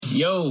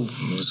Yo.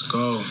 Let's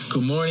go.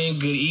 Good morning,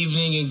 good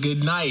evening, and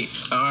good night.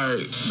 All right.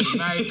 Good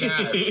night,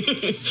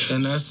 guys.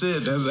 And that's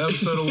it. That's the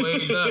episode of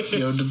Waved Up.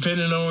 Yo,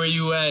 depending on where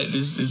you at,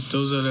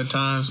 those are the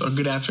times. Or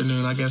good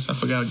afternoon. I guess I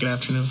forgot good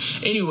afternoon.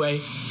 Anyway,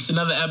 it's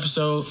another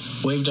episode,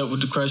 Waved Up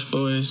with the Crush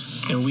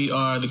Boys. And we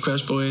are the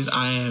Crush Boys.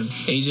 I am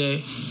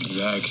AJ.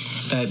 Zach.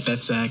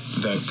 That's Zach.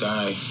 That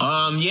guy.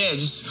 Yeah,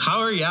 just how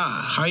are y'all?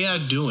 How are y'all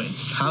doing?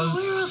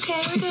 We're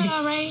okay. We're doing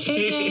all right,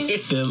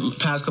 AJ. The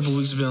past couple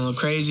weeks have been a little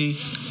crazy.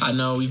 I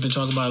know we've been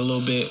talking about it a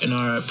little bit in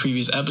our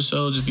previous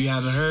episodes. If you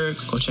haven't heard,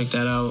 go check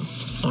that out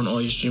on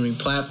all your streaming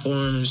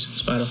platforms,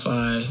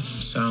 Spotify,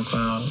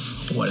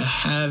 SoundCloud, what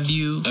have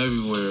you.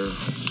 Everywhere.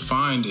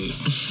 Find it.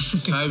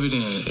 Type it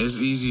in. It's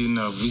easy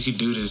enough. We could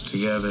do this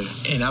together.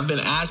 And I've been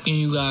asking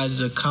you guys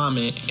to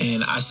comment,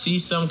 and I see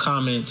some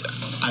comments.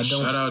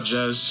 Shout out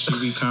Jess. She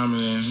be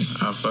commenting.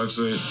 I fucks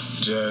with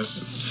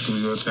Jess.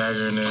 We go tag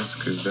her in this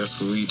because that's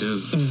what we do.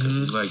 Because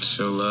we like to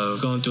show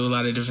love. Going through a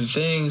lot of different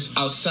things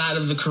outside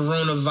of the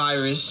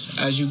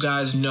coronavirus, as you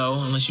guys know,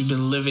 unless you've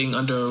been living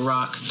under a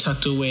rock,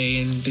 tucked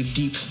away in the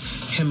deep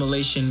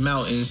Himalayan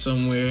mountains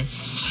somewhere.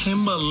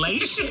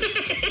 Himalayan?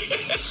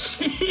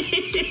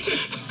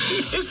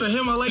 It's a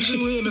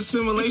Himalayan. We in a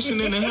simulation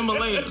in the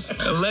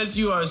Himalayas. Unless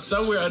you are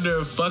somewhere under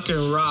a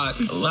fucking rock.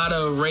 A lot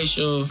of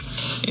racial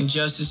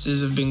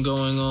injustices have been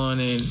going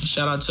on, and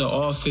shout out to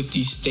all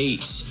 50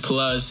 states,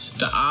 plus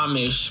the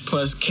Amish,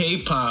 plus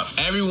K-pop,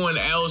 everyone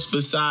else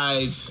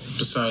besides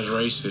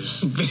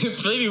racist.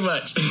 Pretty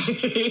much.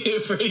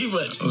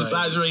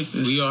 Besides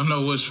racist. We all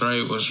know what's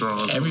right, what's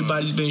wrong.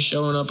 Everybody's been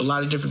showing up. A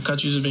lot of different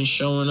countries have been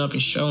showing up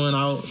and showing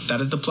out. That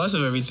is the plus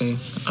of everything.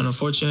 And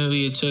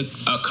unfortunately, it took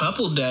a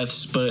couple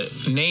deaths, but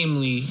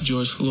namely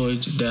George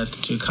Floyd's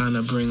death, to kind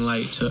of bring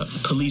light to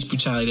police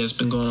brutality that's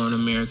been going on in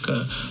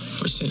America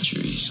for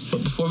centuries.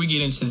 But before we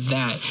get into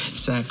that,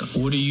 Zach,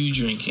 what are you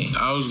drinking?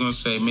 I was going to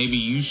say, maybe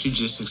you should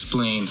just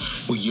explain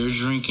what you're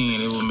drinking,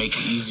 and it will make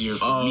it easier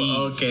for me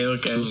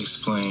to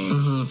explain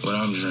what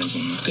I'm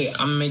drinking. Okay,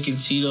 I'm making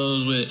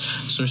Tito's with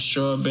some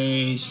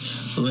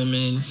strawberries,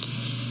 lemon,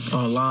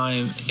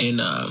 lime, and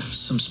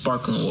some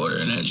sparkling water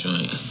in that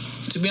joint.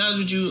 To be honest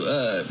with you,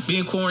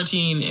 being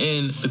quarantined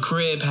in the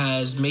crib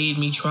has made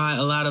me try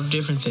a lot of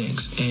different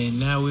things, and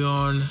now we're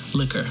on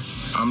liquor.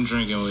 I'm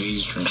drinking what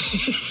he's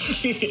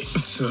drinking.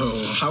 So,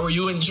 how are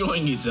you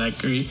enjoying it,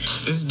 Zachary?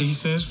 It's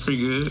decent. It's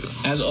pretty good.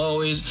 As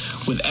always,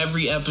 with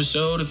every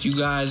episode, if you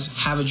guys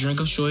have a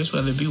drink of choice,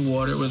 whether it be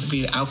water, whether it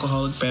be an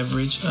alcoholic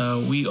beverage,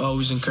 we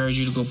always encourage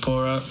you to go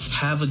pour up,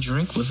 have a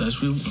drink with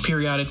us. We'll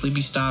periodically be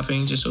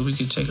stopping just so we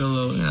could take a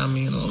little, a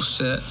little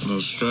sip. A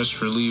little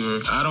stress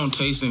reliever. I don't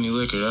taste any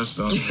liquor. That's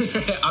the only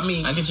thing.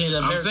 I can change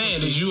that. I'm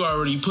saying, did you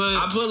already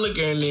I put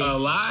liquor in there a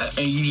lot,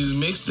 and you just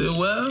mixed it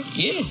well?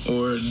 Yeah.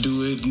 Or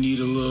do it need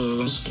a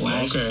little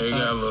splash? Okay,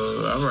 got a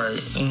little. All right.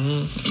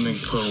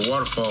 Nigga put a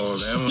waterfall.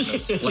 That one a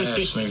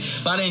splash,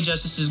 nigga. A lot of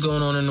injustices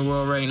going on in the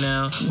world right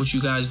now, which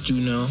you guys do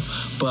know.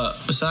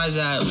 But besides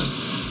that,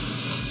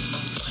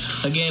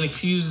 again,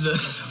 excuse the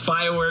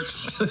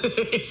fireworks.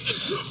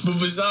 But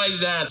besides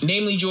that,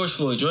 namely George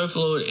Floyd. George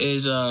Floyd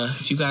is,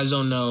 if you guys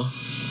don't know,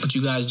 but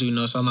you guys do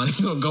know, so I'm not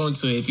even going to go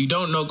into it. If you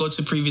don't know, go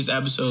to previous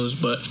episodes.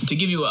 But to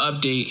give you an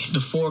update, the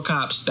 4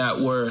 cops that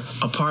were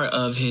a part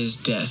of his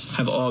death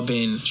have all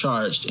been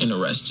charged and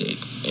arrested.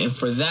 And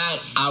for that,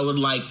 I would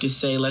like to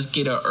say, let's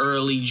get an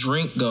early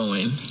drink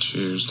going.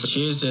 Cheers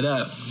to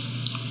that.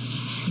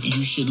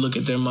 You should look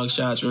at their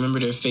mugshots. Remember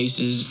their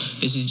faces.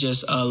 This is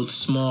just a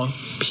small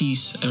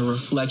piece and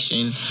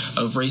reflection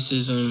of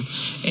racism.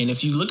 And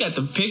if you look at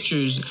the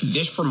pictures,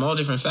 they're from all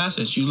different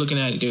facets. You're looking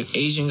at the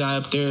Asian guy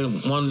up there,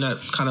 one that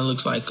kind of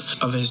looks like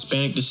of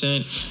Hispanic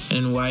descent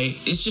and white.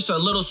 It's just a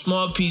little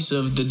small piece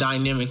of the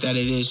dynamic that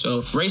it is.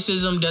 So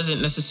racism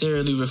doesn't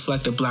necessarily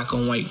reflect a black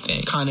and white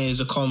thing. Kind of is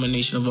a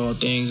culmination of all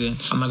things.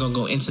 And I'm not going to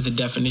go into the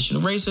definition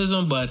of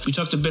racism, but we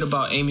talked a bit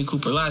about Amy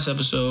Cooper last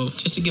episode.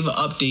 Just to give an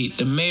update,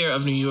 the mayor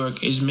of New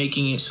York is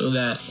making it so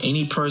that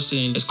any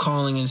person is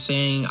calling and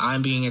saying,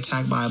 I'm being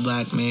attacked by a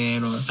black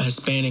man or a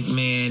Hispanic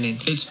man,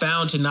 and it's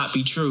found to not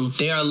be true,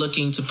 they are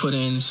looking to put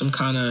in some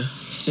kind of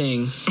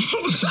thing,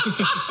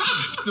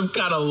 some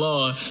kind of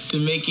law to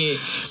make it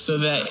so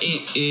that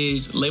it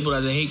is labeled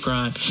as a hate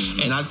crime.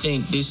 And I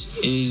think this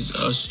is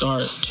a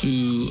start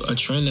to a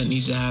trend that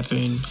needs to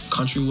happen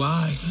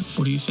countrywide.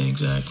 What do you think,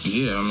 Zach?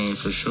 Yeah, I mean,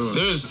 for sure.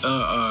 There's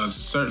a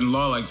certain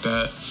law like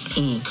that,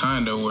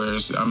 kind of, where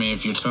it's,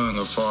 if you're telling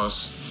a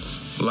false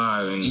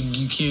lie, then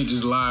you can't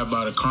just lie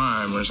about a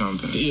crime or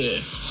something. Yeah.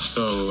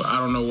 So I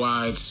don't know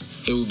why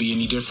it would be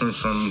any different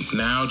from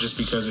now just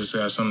because it's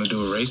got something to do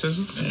with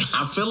racism.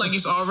 I feel like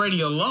it's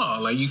already a law.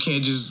 Like, you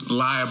can't just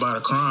lie about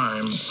a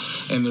crime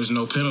and there's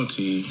no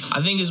penalty.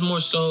 I think it's more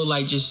so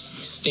like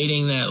just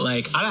stating that,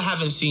 like, I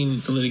haven't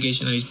seen the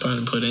litigation that he's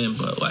trying to put in,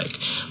 but, like,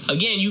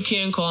 again, you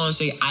can call and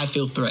say, I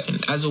feel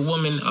threatened. As a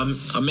woman,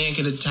 a man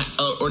can attack,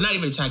 or not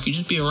even attack you,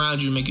 just be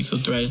around you and make you feel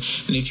threatened.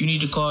 And if you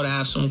need to call to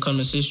have someone come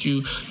assist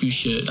you, you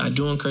should. I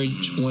do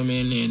encourage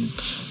women and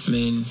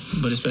men,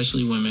 but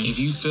especially women. If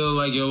you feel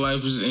like your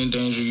life is in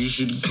danger, you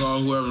should call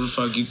whoever the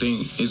fuck you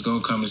think is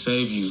gonna come and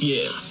save you.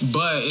 Yeah.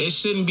 But it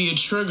shouldn't be a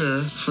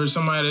trigger for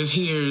somebody that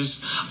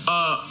hears,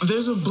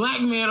 there's a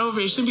black man over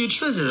here. It shouldn't be a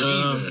trigger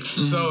either.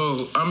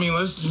 So, I mean,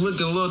 let's look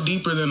a little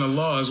deeper than the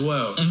law as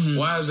well.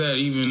 Why is that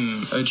even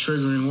a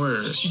triggering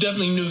word? She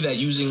definitely knew that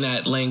using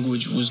that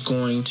language was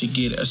going to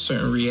get a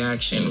certain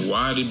reaction. And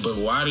why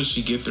did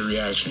she get the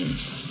reaction?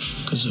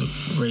 Because of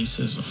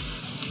racism.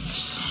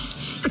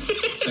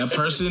 That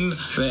person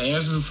that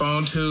answers the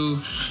phone to,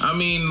 I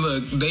mean,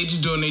 look, they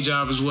just doing their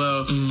job as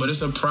well, but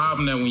it's a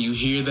problem that when you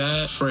hear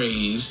that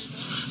phrase,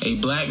 a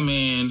black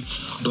man,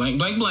 blank,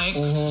 blank, blank,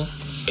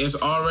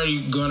 it's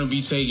already going to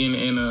be taken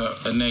in a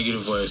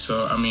negative way.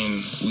 So, I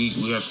mean, we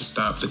have to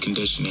stop the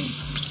conditioning.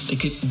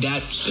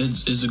 That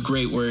is a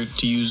great word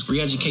to use.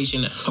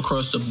 Re-education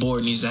across the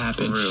board needs to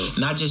happen.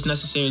 Not just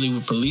necessarily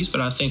with police, but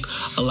I think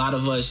a lot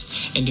of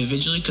us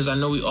individually, because I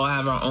know we all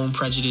have our own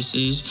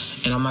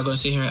prejudices, and I'm not going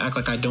to sit here and act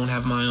like I don't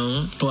have my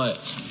own, but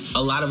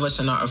a lot of us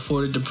are not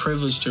afforded the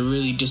privilege to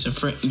really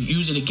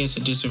use it against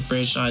the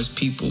disenfranchised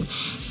people.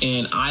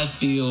 And I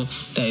feel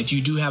that if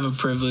you do have a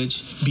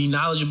privilege, be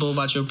knowledgeable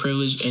about your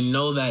privilege and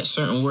know that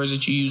certain words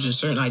that you use and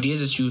certain ideas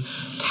that you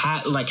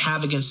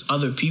have against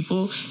other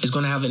people is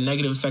going to have a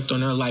negative effect on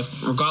their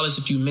life, regardless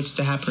if you meant it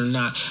to happen or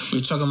not. We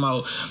were talking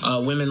about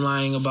women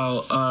lying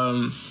about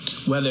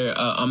whether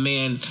a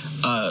man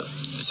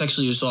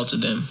sexually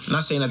assaulted them. I'm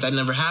not saying that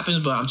never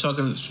happens, but I'm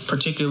talking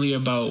particularly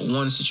about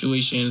one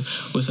situation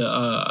with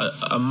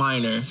a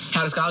minor.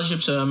 Had a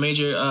scholarship to a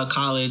major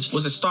college,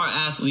 was a star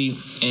athlete,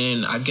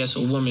 and I guess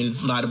a woman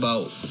lied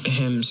about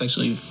him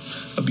sexually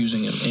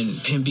abusing him, and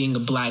him being a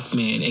black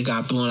man, it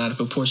got blown out of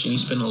proportion. He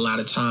spent a lot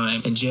of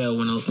time in jail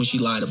when she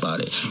lied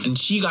about it, and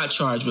she got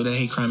charged with a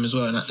hate crime as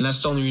well. And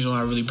that's the only reason why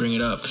I really bring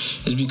it up,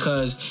 is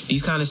because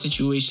these kind of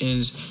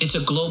situations, it's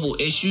a global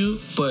issue,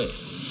 but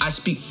I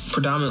speak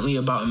predominantly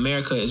about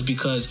America is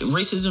because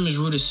racism is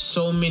rooted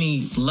so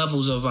many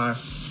levels of our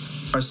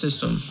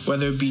system,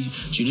 whether it be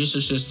judicial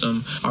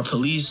system, our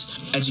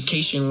police,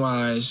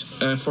 education-wise,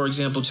 for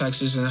example,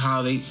 Texas, and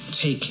how they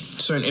take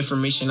certain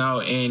information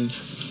out and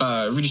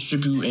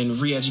redistribute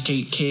and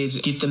re-educate kids,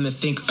 get them to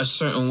think a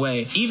certain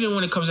way. Even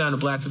when it comes down to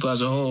black people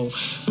as a whole,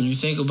 when you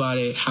think about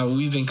it, how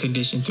we've been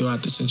conditioned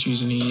throughout the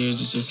centuries and the years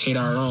to just hate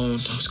our own,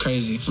 it's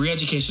crazy.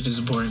 Re-education is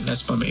important.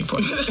 That's my main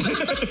point.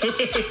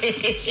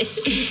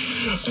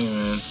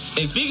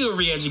 And speaking of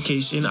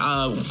re-education,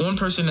 one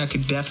person that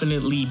could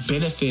definitely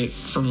benefit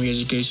from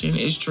re-education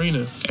is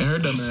Trina and her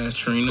dumb ass.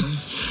 Trina.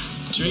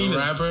 The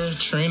rapper,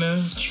 Trina,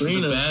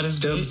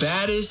 the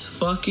baddest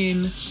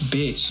fucking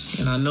bitch.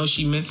 And I know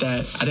she meant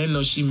that. I didn't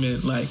know she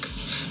meant like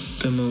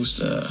the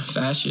most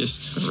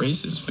fascist,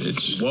 racist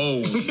bitch.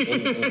 Whoa.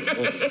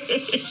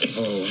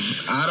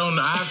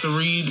 I have to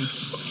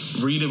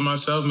read it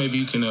myself. Maybe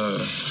you can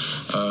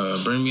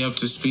bring me up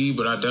to speed,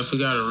 but I definitely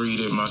gotta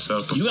read it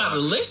myself. You gotta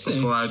listen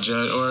before I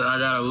judge, or I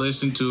gotta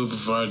listen to it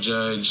before I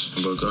judge.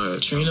 But go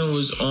ahead. Trina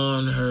was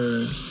on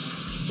her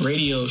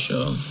radio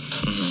show,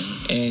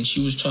 and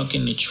she was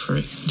talking to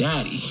Trick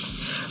Daddy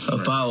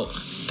about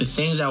the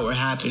things that were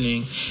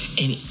happening,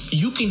 and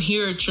you can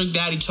hear Trick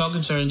Daddy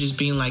talking to her and just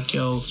being like,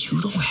 yo,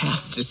 you don't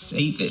have to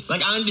say this.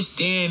 Like, I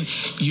understand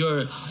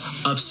you're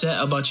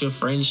upset about your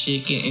friend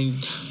shit getting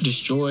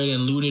destroyed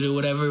and looted or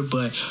whatever,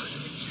 but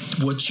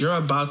what you're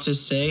about to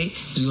say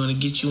is going to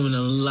get you in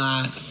a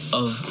lot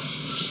of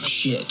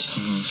shit.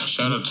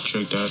 Shout out to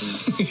Trick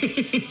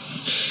Daddy.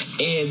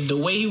 And the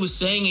way he was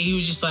saying it, he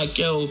was just like,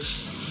 yo,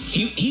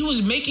 he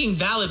was making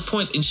valid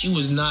points, and she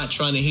was not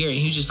trying to hear it.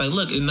 He was just like,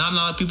 look, not a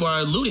lot of people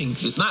are looting.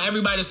 Not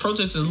everybody that's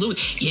protesting is looting.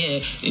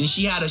 Yeah, and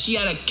she had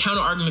a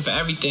counter argument for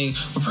everything.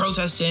 We're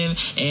protesting,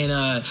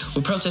 and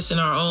we're protesting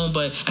our own,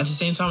 but at the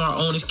same time, our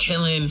own is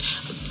killing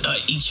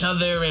each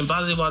other and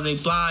blah, blah, blah,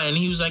 blah. And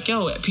he was like,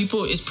 yo,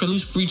 people, it's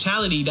police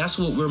brutality. That's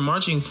what we're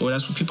marching for.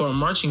 That's what people are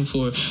marching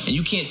for. And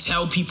you can't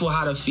tell people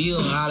how to feel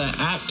and how to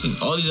act and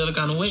all these other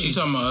kind of ways. She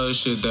talking about other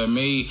shit that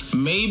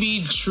may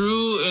be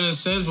true in a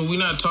sense, but we're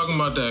not talking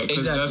about that,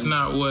 because that's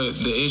not what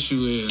the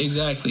issue is.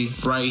 Exactly.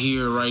 Right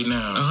here, right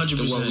now.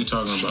 100%. What we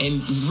talking about. And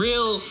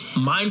real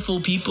mindful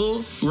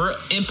people, real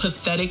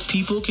empathetic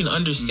people can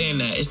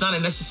understand that. It's not a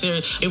necessary.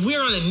 If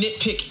we're on a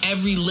nitpick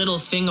every little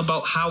thing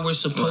about how we're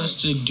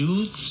supposed to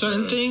do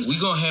certain things, we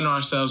gonna handle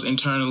ourselves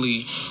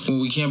internally when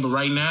we can. But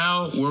right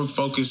now, we're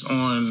focused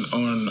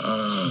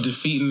on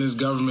defeating this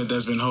government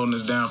that's been holding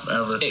us down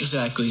forever.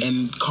 Exactly.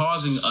 And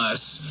causing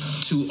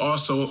us to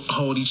also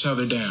hold each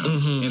other down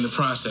in the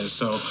process.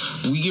 So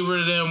we get rid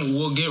of them. Instagram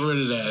will get rid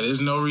of that.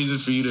 There's no reason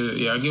for you to.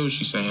 Yeah, I get what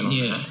you're saying. On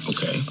that.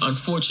 Okay.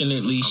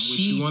 Unfortunately, I'm with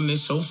you on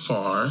this so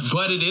far,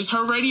 but it is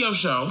her radio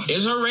show.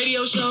 It's her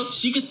radio show.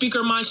 She can speak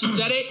her mind. She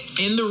said it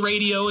in the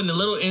radio in the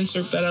little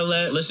insert that I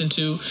listened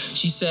to.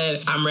 She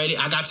said, "I'm ready.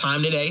 I got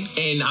time today,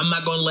 and I'm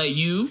not gonna let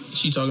you."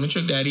 She talking to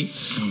Trick Daddy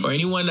or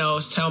anyone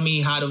else tell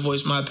me how to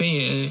voice my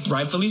opinion. And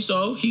rightfully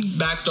so, he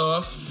backed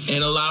off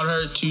and allowed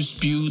her to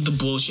spew the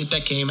bullshit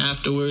that came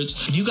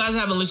afterwards. If you guys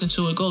haven't listened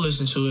to it, go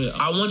listen to it.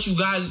 I want you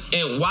guys,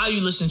 and while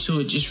you listen to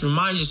it, just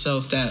remind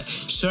yourself that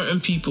certain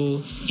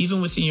people,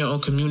 even within your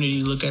own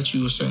community, look at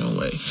you a certain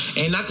way.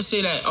 And not to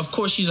say that, of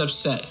course, she's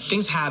upset.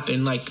 Things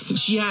happen. Like,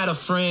 she had a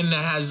friend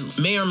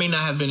that may or may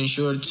not have been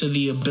insured to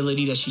the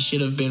ability that she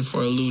should have been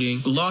for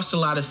eluding. Lost a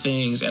lot of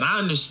things, and I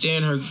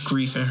understand her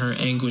grief and her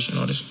anguish and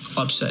all this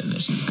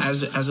upsetness.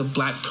 As a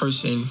black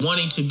person,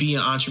 wanting to be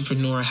an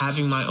entrepreneur,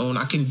 having my own,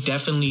 I can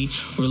definitely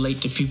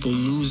relate to people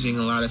losing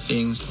a lot of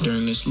things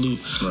during this loop.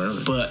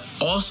 Right. But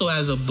also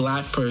as a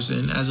black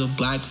person, as a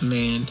black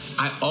man,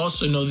 I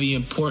also know the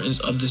importance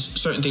of this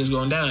certain things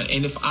going down.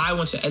 And if I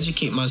want to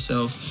educate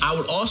myself, I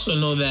would also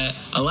know that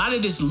a lot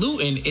of this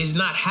looting is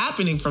not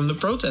happening from the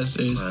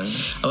protesters.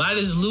 Right. A lot of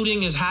this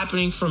looting is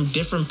happening from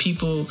different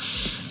people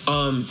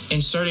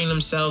inserting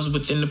themselves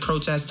within the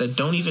protest that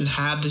don't even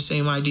have the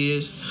same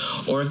ideas,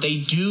 or if they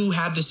do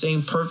have the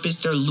same purpose,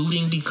 they're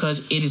looting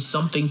because it is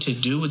something to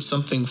do, it's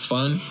something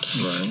fun.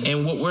 Right.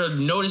 And what we're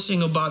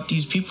noticing about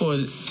these people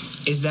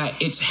is that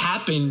it's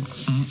happened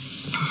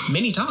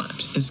many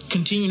times. It's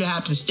continued to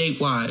happen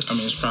statewide. I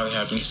mean, it's probably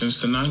happened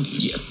since the 90s.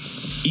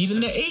 Yeah.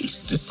 Even the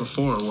 80s. Just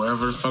before,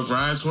 wherever the fuck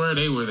riots were,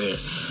 they were there.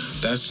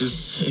 That's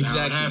just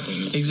how it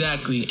happens.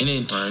 Exactly. And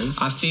then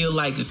I feel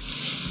like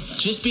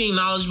just being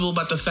knowledgeable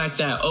about the fact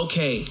that,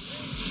 okay,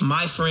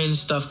 my friend's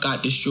stuff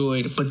got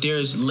destroyed, but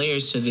there's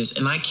layers to this,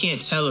 and I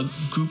can't tell a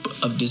group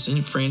of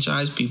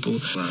disenfranchised people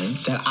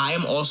that I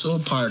am also a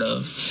part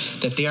of,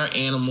 that they are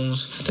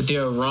animals, that they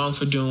are wrong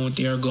for doing what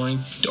they are going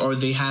or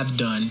they have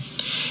done,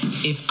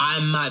 if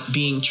I'm not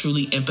being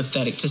truly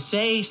empathetic. To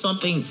say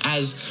something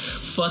as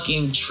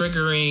fucking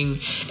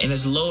triggering and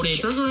as loaded.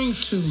 Triggering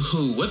to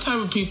who? What type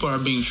of people are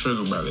being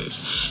triggered by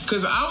this?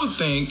 Because I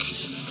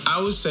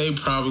would say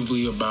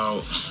probably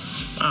about,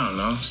 I don't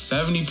know,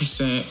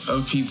 70%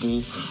 of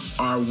people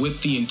are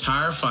with the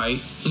entire fight.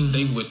 Mm-hmm.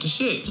 They with the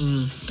shits.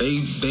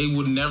 Mm-hmm. They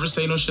would never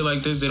say no shit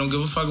like this. They don't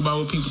give a fuck about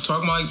what people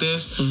talking about like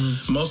this.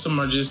 Mm-hmm. Most of them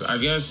are just, I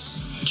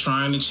guess,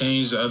 trying to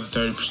change the other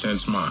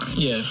 30%'s mind.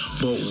 Yeah.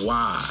 But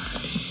why?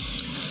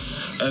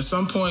 At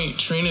some point,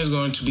 Trina is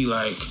going to be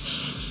like,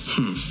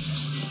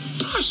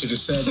 I should have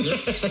said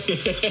this.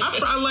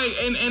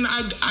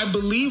 I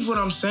believe what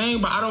I'm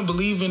saying, but I don't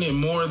believe in it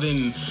more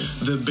than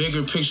the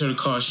bigger picture of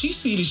the cause. She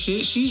see the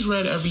shit. She's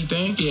read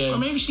everything. Yeah. Or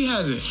maybe she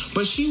hasn't.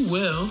 But she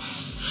will.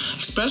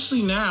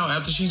 Especially now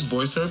after she's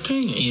voiced her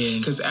opinion. Yeah.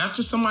 Because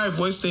after somebody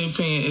voiced their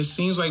opinion, it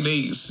seems like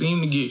they seem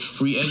to get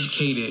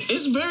re-educated.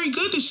 It's very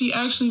good that she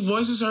actually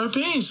voices her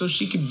opinion so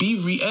she could be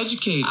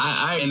re-educated.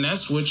 And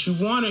that's what you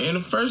wanted in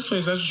the first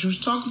place. That's what you was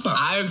talking about.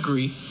 I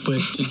agree. But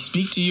to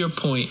speak to your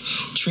point,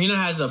 Trina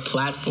has a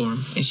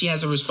platform and she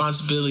has a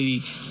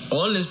responsibility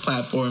on this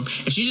platform.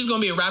 If she's just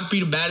gonna be a rapper, be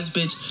the baddest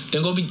bitch,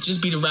 then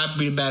just be the rapper,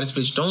 be the baddest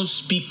bitch. Don't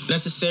speak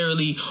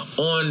necessarily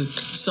on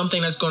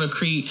something that's gonna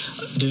create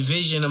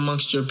division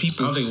amongst your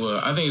people. I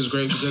think it's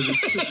great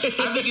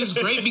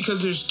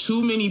because there's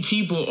too many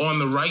people on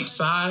the right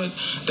side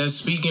that's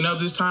speaking up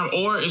this time,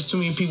 or it's too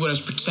many people that's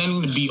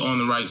pretending to be on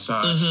the right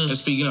side that's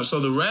speaking up. So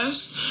the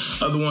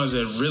rest are the ones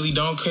that really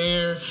don't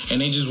care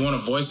and they just want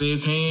to voice their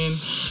opinion,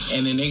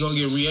 and then they're gonna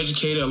get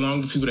re-educated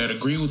along with people that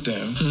agree with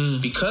them.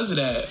 Because of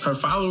that, her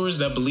followers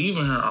that believe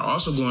in her are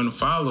also going to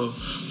follow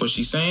what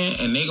she's saying,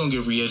 and they're going to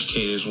get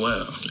re-educated as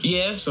well.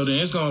 Yeah. So then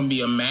it's going to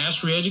be a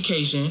mass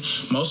re-education.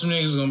 Most of them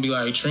niggas are going to be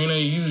like, Trina,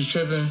 you was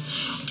tripping.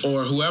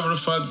 Or whoever the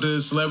fuck the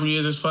celebrity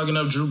is that's fucking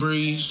up Drew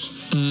Brees.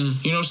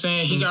 You know what I'm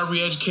saying? He got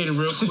re-educated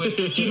real quick.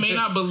 He may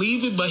not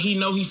believe it, but he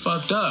know he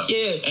fucked up.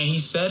 Yeah. And he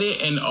said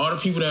it, and all the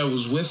people that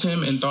was with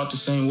him and thought the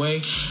same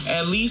way,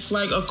 at least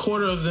like a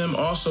quarter of them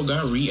also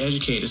got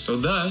re-educated. So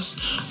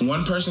thus,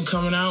 one person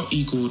coming out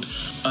equaled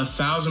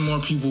 1,000 more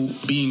people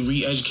being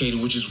re-educated,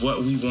 which is what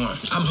we want.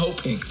 I'm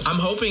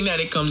hoping that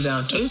it comes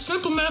down to it's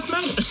simple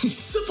mathematics. It's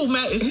simple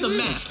math. It's the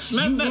math.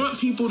 You want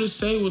people to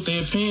say what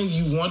their opinions.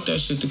 You want that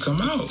shit to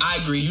come out. I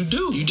agree. You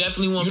do. You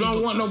definitely want. You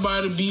don't want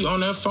nobody to be on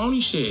that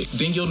phony shit.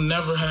 Then you'll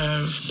never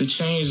have the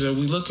change that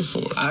we looking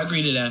for. I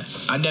agree to that.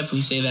 I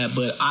definitely say that.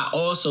 But I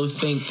also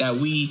think that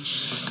we,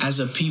 as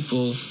a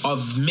people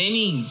of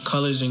many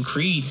colors and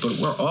creed, but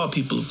we're all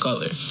people of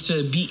color,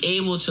 to be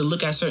able to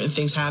look at certain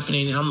things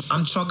happening.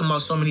 I'm talking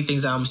about so many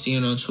things that I'm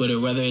seeing on Twitter,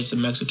 whether it's a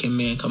Mexican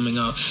man coming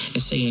out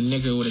and saying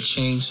nigger with a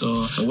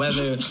chainsaw, or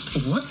whether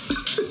what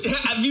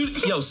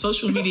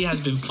social media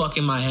has been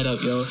fucking my head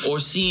up, yo. Or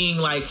seeing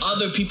like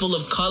other people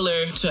of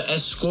color to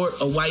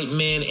escort a white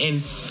man in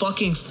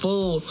fucking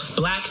full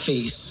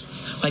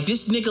blackface. Like,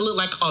 this nigga look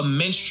like a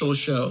minstrel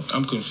show.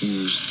 I'm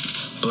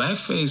confused.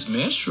 blackface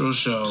minstrel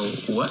show.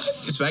 What?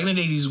 It's back in the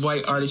day, these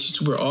white artists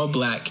used to wear all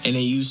black, and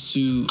they used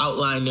to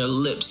outline their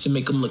lips to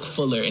make them look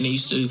fuller, and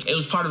it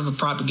was part of a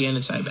propaganda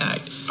type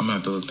act. I'm gonna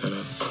have to look that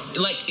up.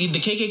 Like, the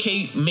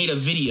KKK made a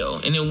video,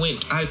 and it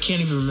went, I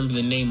can't even remember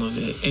the name of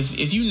it.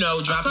 If you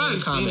know, drop it in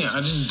the comments. I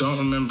just don't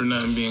remember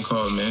nothing being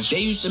called minstrel.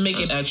 They used to make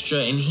it extra,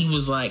 and he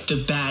was like the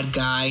bad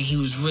guy. He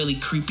was really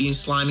creepy and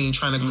slimy and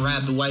trying to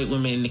grab the white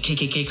women, and the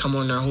KKK come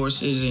on their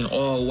horses and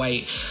all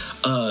white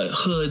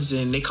hoods,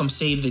 and they come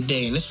save the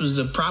day. And this was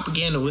the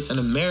propaganda within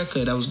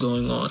America that was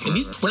going on. And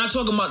we're not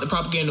talking about the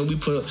propaganda we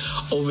put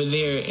over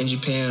there in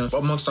Japan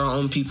amongst our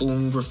own people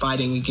when we were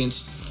fighting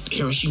against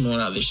Hiroshima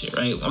and all this shit,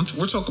 right?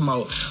 We're talking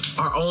about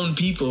our own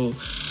people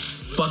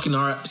fucking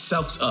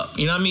ourselves up.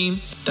 You know what I mean?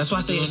 That's why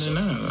I say it's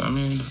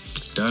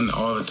done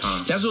all the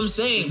time. That's what I'm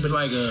saying. It's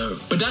like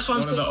but that's why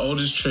one of the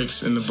oldest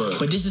tricks in the book.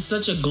 But this is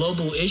such a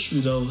global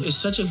issue, though. It's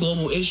such a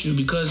global issue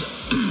because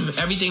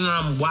everything that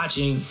I'm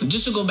watching,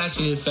 just to go back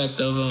to the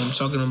effect of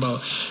talking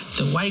about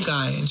the white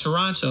guy in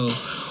Toronto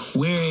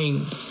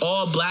wearing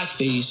all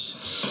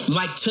blackface,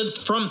 like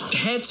from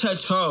head to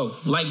toe,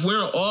 like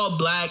wearing all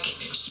black,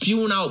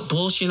 spewing out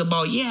bullshit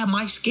about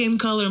my skin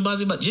color and blah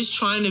blah blah, just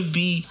trying to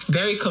be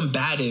very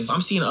combative.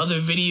 I'm seeing other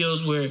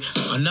videos where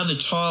another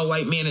tall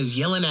white man is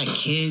yelling at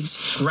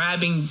kids,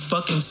 grabbing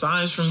fucking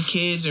signs from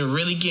kids, and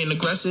really getting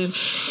aggressive.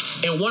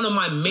 And one of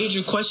my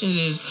major questions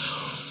is,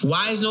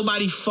 why is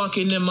nobody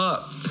fucking them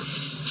up?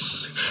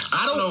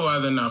 I don't know why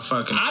they're not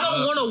fucking. I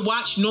don't want to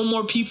watch no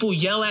more people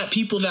yell at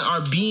people that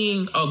are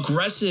being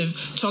aggressive,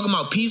 talking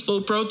about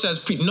peaceful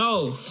protests.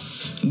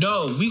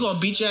 No, we gonna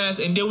beat your ass,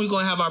 and then we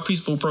gonna have our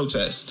peaceful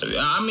protest.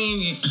 I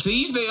mean, to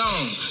each their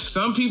own.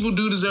 Some people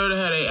do deserve to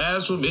have their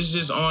ass whooped. It's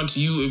just on to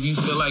you if you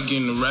feel like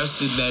getting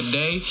arrested that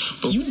day.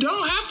 But you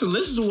don't have to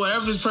listen to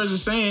whatever this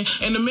person's saying.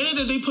 And the minute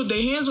that they put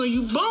their hands on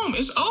you, boom,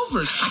 it's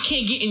over. I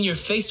can't get in your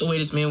face the way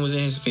this man was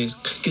in his face,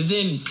 because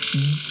then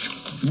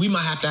we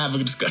might have to have a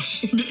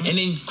discussion. And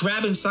then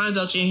grabbing signs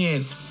out your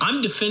hand.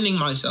 I'm defending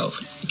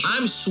myself.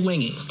 I'm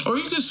swinging. Or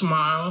you could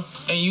smile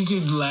and you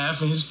could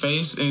laugh in his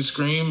face and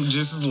scream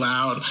just as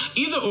loud.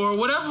 Either or,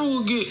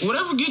 whatever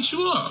gets you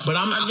off. But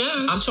I guess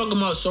I'm talking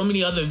about so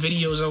many other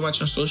videos I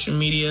watch on social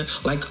media,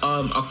 like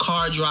a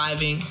car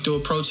driving through a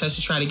protest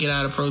to try to get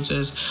out of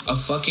protest. A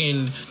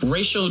fucking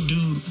racial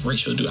dude.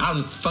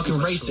 I'm fucking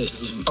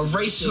racist. A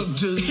racist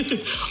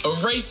dude. A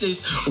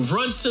racist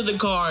runs to the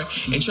car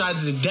and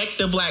tries to deck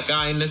the black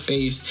guy in the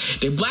face.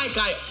 The black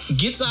guy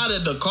gets out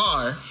of the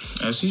car,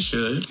 as he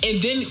should,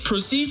 and then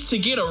proceeds to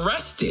get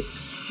arrested.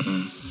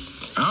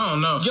 I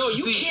don't know. Yo,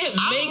 you can't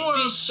make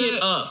this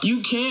shit up. You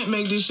can't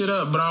make this shit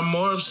up, but I'm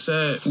more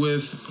upset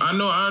with...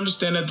 I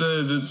understand that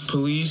the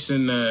police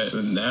and the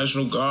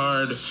National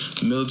Guard,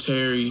 the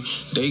military,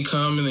 they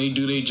come and they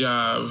do their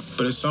job,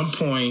 but at some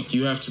point,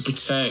 you have to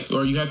protect,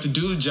 or you have to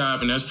do the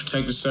job, and that's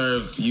protect and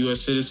serve the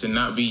U.S. citizen,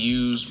 not be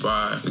used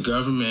by the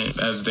government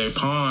as their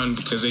pawn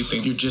because they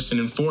think you're just an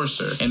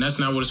enforcer. And that's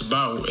not what it's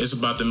about. It's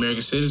about the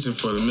American citizen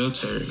for the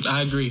military.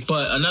 I agree.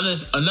 But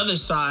another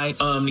side,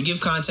 to give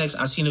context,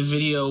 I seen a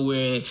video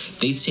where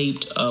they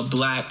taped a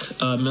black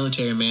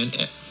military man.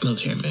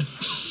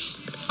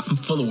 I'm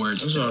full of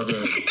words. It's all good.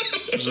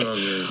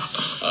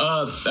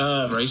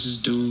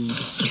 Racist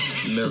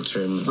dude,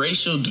 military man.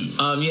 Racial dude.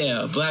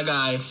 Black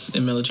guy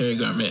in military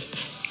garment.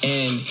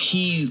 And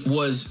he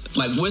was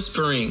like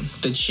whispering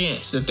the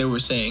chants that they were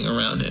saying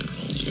around him.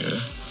 Yeah.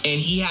 And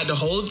he had the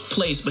whole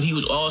place, but he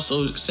was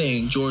also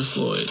saying George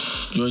Floyd.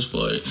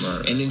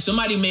 Right. And then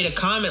somebody made a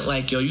comment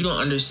like, yo, you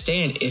don't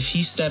understand. If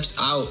he steps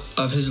out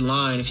of his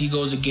line, if he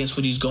goes against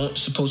what he's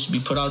supposed to be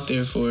put out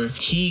there for,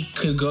 he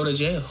could go to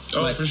jail.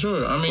 Oh, for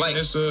sure. I mean,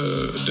 it's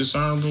a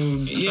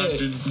dishonorable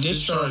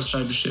discharge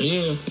type of shit.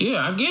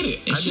 Yeah, I get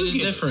it. And shit is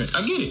different.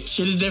 I get it.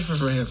 Shit is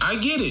different for him. I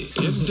get it.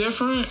 It's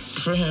different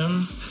for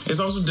him. It's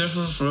also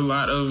different for a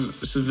lot of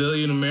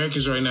civilian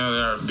Americans right now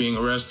that are being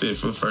arrested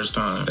for the first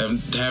time,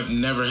 that have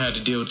never had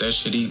to deal with that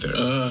shit either.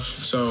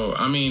 So,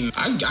 I mean,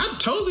 I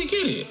totally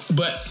get it.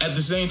 But at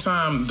the same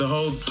time, the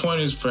whole point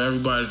is for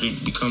everybody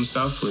to become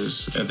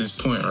selfless at this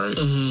point, right?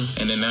 Mm-hmm.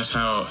 And then that's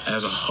how,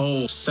 as a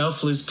whole,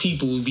 selfless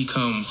people will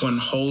become one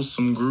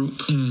wholesome group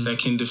that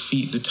can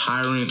defeat the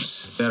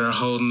tyrants that are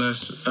holding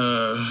us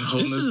down.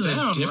 This is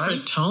a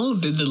different tone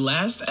than the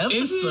last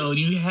episode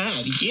you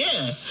had.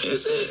 Yeah.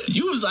 Is it?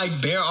 You was like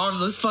bare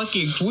arms. Let's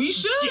fucking. We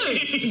should.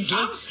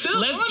 Let's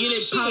get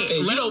it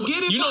popping.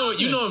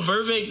 You know, in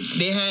Burbank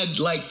they had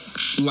like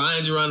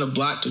lines around the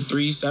block to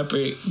 3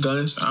 separate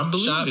guns. I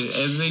believe shops. it,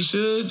 as they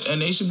should,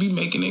 and they should be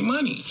making their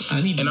money.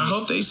 I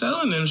hope they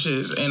selling them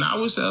shits, and I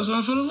would sell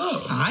something for the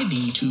low. I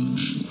need to.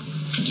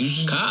 You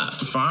should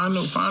find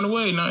a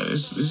way. No,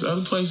 it's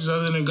other places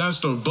other than a gun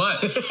store, but.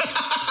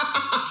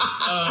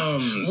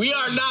 We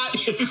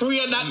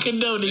are not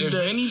condoning if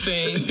that.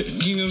 anything,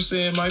 you know what I'm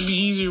saying, it might be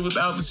easier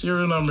without the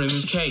serial number in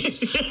this case.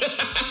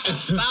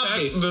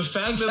 The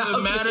fact of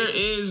the matter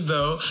is,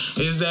 though,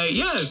 is that,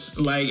 yes,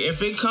 like,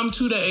 if it come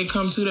to that, it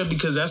come to that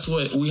because that's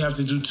what we have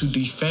to do to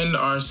defend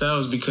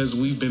ourselves because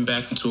we've been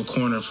backed into a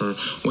corner for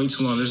way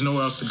too long. There's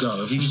nowhere else to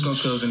go. If you're just going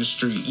to kill us in the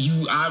street,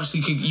 you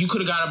obviously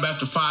could have got up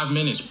after 5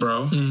 minutes,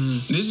 bro.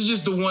 This is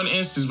just the one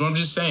instance, but I'm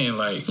just saying,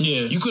 like,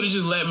 you could have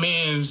just let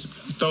mans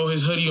throw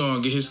his hoodie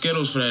on, get his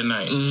Skittles for that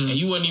night, and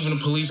you wasn't even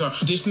a police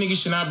officer. This nigga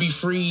should not be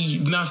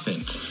free, nothing.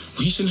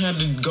 He shouldn't have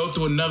to go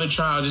through another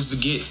trial just to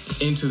get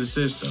into the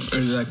system.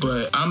 Exactly.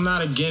 But I'm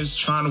not against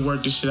trying to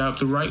work this shit out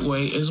the right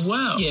way as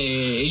well.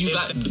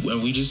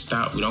 When we just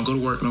stop, we don't go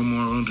to work no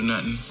more, we don't do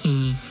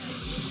nothing,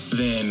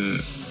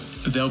 then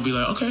they'll be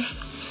like, okay,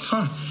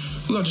 fine.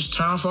 We're going to just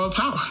turn off all the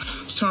power.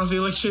 Let's turn off the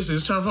electricity.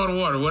 Let's turn off all the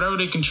water, whatever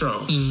they control.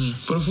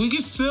 But if we can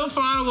still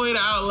find a way to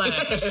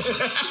outlast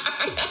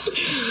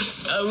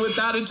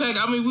without attack,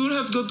 I mean, we would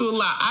have to go through a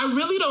lot. I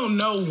really don't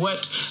know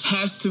what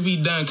has to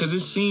be done because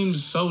it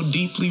seems so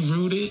deeply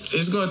rooted.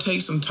 It's going to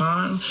take some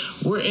time.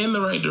 We're in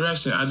the right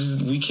direction.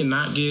 We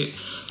cannot get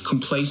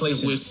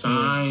complacent with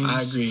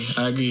signs.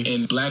 I agree.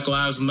 And Black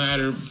Lives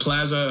Matter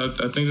Plaza,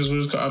 I think that's what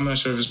it's called. I'm not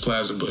sure if it's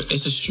Plaza, but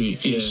it's a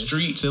street. Yeah,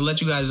 street. To let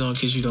you guys know, in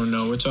case you don't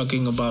know, we're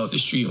talking about the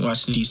street in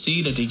Washington,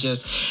 D.C. that they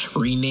just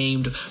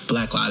renamed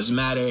Black Lives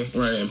Matter.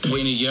 Right, and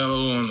painted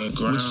yellow on the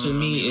ground. Which to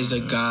me is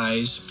a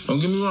guy's. Don't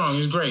get me wrong,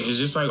 it's great. It's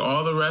just like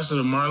all the rest of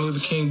the Martin Luther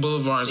King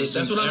Boulevards.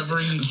 That's what I'm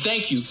saying.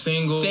 Thank you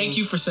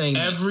for saying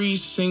that. Every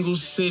single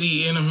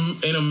city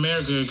in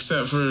America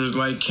except for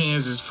like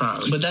Kansas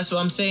probably. But that's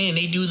what I'm saying.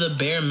 They do the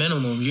bare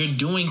minimum. You're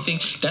doing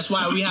things. That's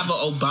why we have an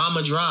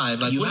Obama drive.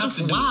 Like, you have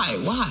to do why?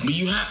 it. Why? But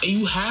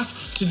you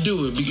have to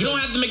do it. Because, you don't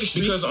have to make a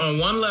street. Because on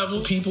one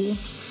level, people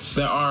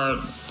that are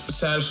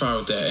satisfied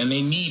with that and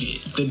they need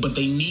it, but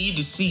they need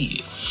to see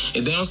it.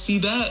 If they don't see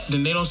that,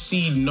 then they don't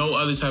see no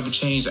other type of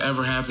change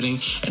ever happening,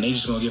 and they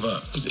just gonna give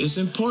up. It's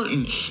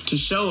important to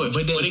show it,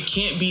 but it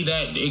can't be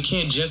that. It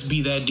can't just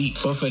be that deep.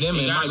 But for them,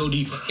 it might go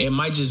deeper. It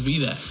might just be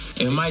that.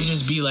 It might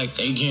just be like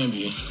it can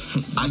be.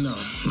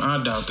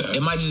 I doubt that.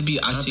 It might just be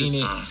I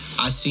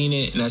seen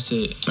it, and that's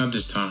it. Not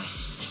this time.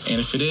 And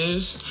if it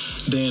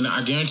is, then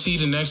I guarantee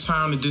the next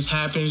time that this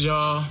happens,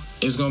 y'all,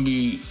 it's gonna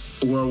be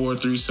World War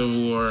III,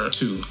 Civil War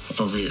II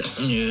over here.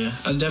 Yeah,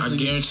 I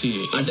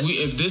guarantee it.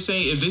 If this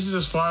is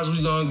as far as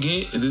we gonna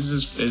get, if this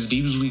is as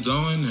deep as we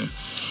going, then,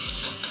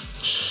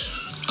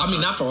 I mean,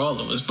 not for all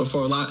of us, but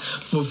for a lot.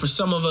 But for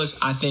some of us,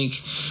 I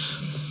think,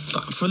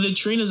 for the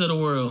Trinas of the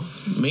world,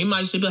 they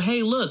might say,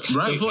 "Hey, look,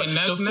 right?" And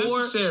that's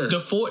necessary. The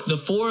four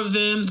of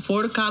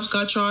the cops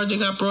got charged. They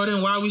got brought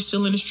in. Why are we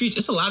still in the streets?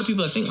 It's a lot of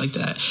people that think like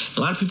that. A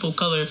lot of people of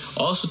color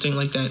also think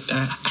like that.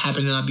 That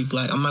happen to not be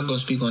black. I'm not going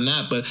to speak on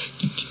that, but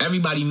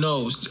everybody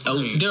knows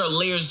there are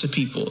layers to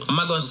people. I'm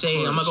not going to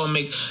say. I'm not going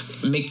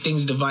to make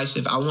things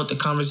divisive. I want the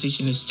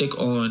conversation to stick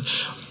on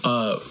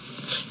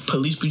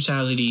police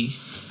brutality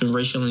and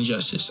racial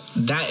injustice.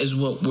 That is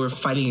what we're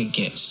fighting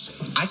against.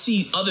 I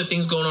see other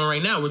things going on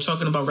right now. We're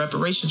talking about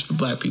reparations for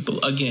black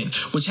people again,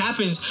 which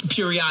happens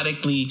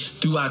periodically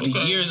throughout the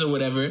years or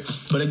whatever.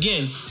 But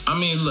again, I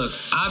mean, look,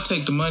 I'll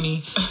take the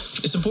money.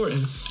 It's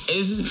important.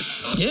 Is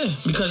it? Yeah,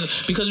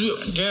 because we.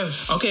 I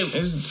guess. Okay.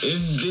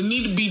 It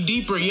need to be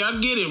deeper.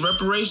 Y'all get it.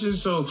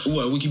 Reparations. So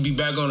what? We can be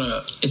back on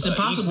it's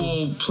impossible.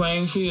 Equal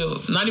playing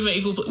field. Not even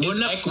equal. We'll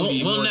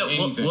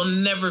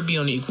never be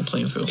on the equal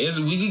playing field.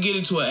 We could get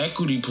it to an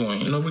equity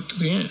point. No, we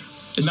can't.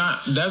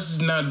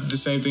 That's not the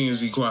same thing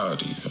as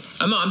equality.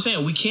 No, I'm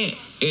saying we can't.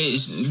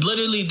 It's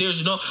literally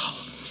there's no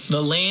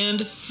the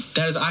land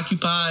that is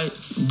occupied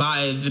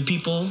by the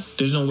people.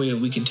 There's no way that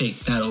we can take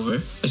that over.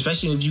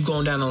 Especially if you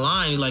going down the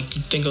line, like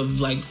you think of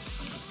like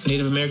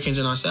Native Americans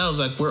and ourselves,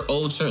 like we're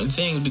owed certain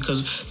things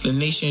because the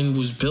nation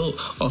was built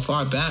off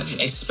our backs.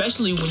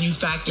 Especially when you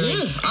factor in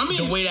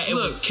the way that it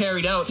was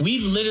carried out.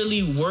 We've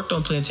literally worked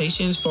on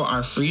plantations for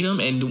our freedom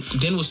and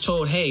then was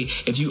told, hey,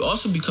 if you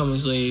also become a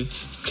slave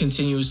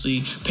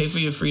continuously, pay for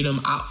your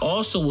freedom, I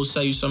also will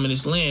sell you some of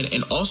this land.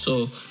 And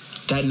also,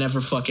 that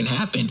never fucking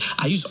happened.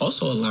 I used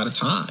also a lot of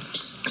time.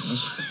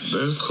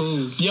 That's cool.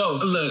 Yo,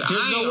 look,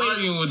 I ain't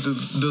arguing with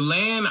the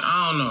land.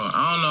 I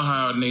don't know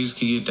how niggas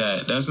can get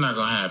that. That's not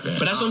gonna happen.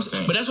 But that's what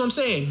I'm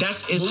saying.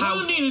 We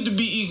don't need it to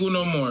be equal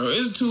no more.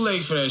 It's too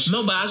late for that shit.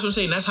 No, but that's what I'm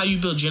saying. That's how you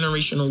build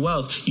generational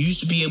wealth. You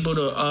used to be able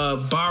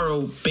to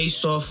borrow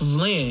based off of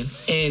land,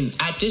 and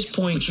at this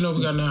point, but you know what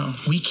we got now?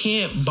 We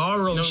can't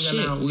borrow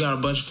shit. We got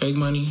a bunch of fake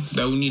money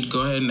that we need to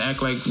go ahead and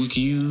act like we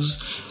can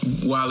use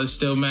while it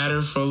still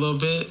matters for a little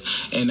bit,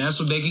 and that's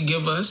what they could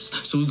give us,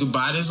 so we could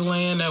buy this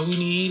land that we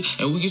need weed,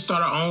 and we can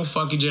start our own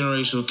fucking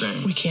generational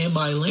thing. We can't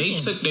buy land. They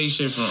took their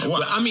shit from.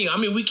 Well, I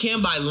mean, we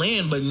can buy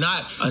land, but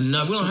not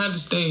enough. We don't have to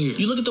stay here.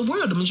 You look at the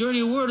world. The majority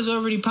of the world is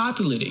already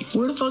populated.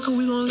 Where the fuck are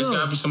we gonna go? It's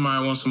gotta be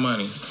somebody who wants some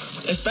money.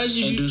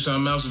 Especially and do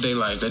something else with their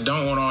life that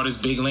don't want all this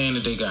big land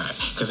that they got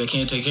because they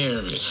can't take care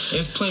of it.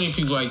 There's plenty of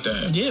people like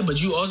that. Yeah,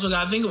 but you also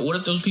gotta think of what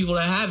if those people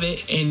that have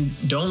it and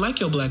don't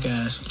like your black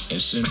ass? It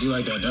shouldn't be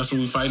like that. That's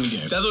what we're fighting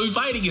against. That's what we're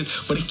fighting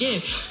against. But again,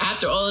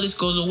 after all of this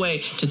goes away,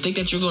 to think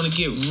that you're gonna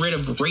get rid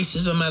of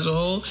racism as a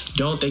whole,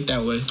 don't think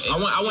that way.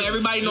 I want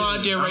everybody to know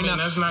out there right now.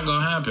 That's not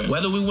gonna happen.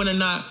 Whether we win or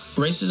not,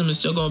 racism is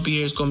still gonna be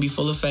here. It's gonna be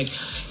full effect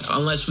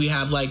unless we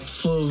have like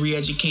full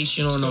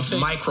re-education on a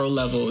micro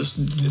level. It's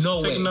no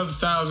way. Take another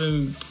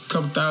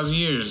couple thousand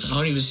years. I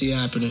don't even see it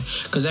happening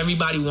because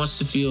everybody wants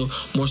to feel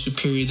more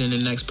superior than the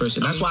next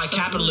person. That's why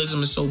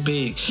capitalism is so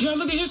big. You gotta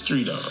look at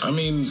history though. I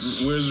mean,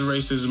 where's the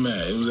racism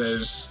at? It was at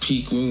its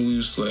peak when we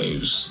were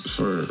slaves.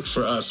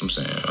 For us, I'm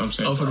saying.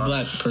 Oh, for the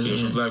black person.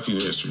 Yeah, for black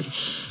people history.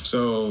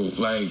 So,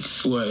 like,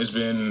 what? It's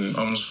been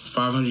almost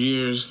 500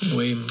 years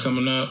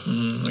coming up,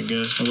 I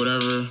guess, or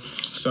whatever.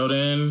 So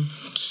then,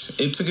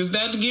 it took us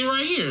that to get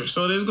right here.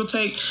 So it's gonna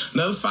take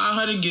another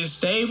 500 to get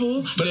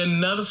stable, but then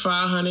another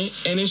 500,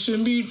 and it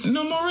shouldn't be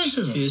no more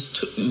racism.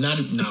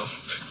 No.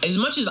 As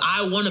much as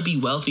I want to be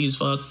wealthy as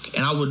fuck,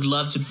 and I would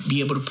love to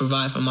be able to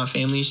provide for my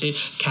family and shit,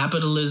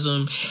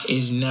 capitalism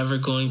is never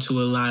going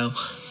to allow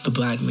the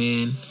black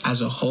man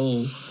as a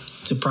whole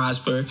to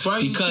prosper. Why are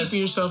you keeping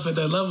yourself at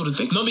that level to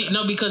think?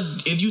 No,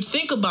 because if you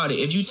think about it,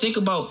 if you think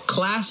about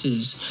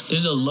classes,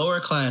 there's a lower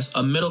class,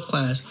 a middle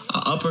class,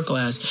 a upper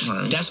class.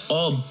 Right. That's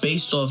all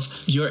based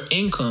off your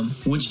income,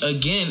 which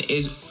again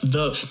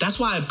that's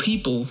why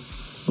people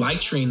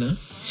like Trina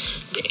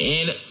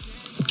and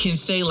can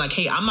say like,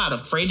 hey, I'm not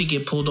afraid to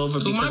get pulled over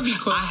because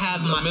I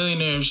have a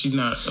millionaire if she's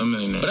not a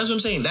millionaire. But that's what I'm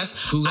saying.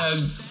 Who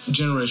has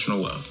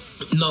generational wealth.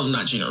 No,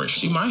 not generational.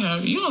 She might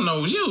have. You don't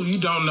know. You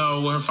don't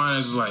know what her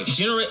finances like.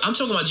 I'm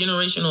talking about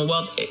generational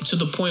wealth to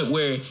the point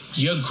where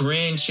your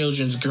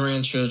grandchildren's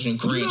grandchildren.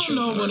 You don't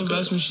know what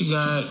investment she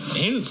got.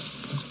 And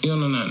you don't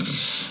know nothing.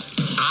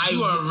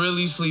 You are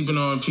really sleeping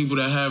on people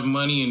that have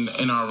money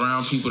and are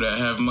around people that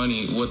have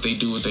money, what they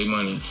do with their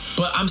money.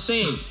 But I'm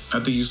saying, I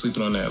think you're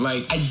sleeping on that.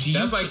 Like,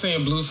 that's like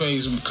saying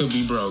Blueface could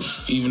be broke,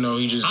 even though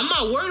he just... I'm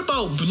not worried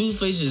about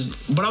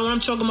Blueface's, but what I'm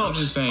talking about... I'm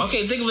just saying.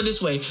 Okay, think of it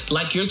this way.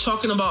 Like, you're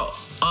talking about...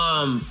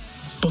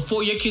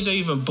 before your kids are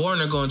even born,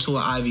 they're going to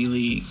an Ivy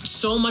League.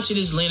 So much of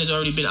this land has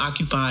already been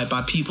occupied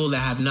by people that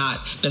have not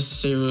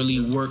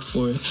necessarily worked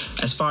for it.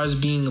 As far as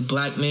being a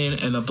black man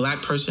and a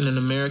black person in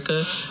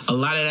America, a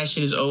lot of that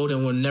shit is old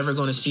and we're never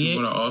going to see it.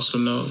 You want to also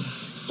know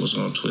what's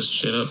going to twist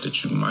shit up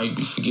that you might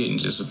be forgetting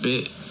just a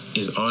bit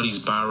is all these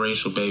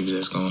biracial babies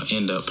that's going to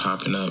end up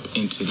popping up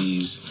into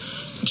these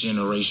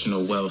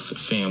generational wealth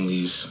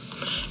families.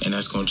 And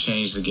that's going to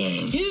change the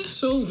game. Yeah,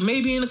 so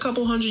maybe in a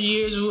couple 100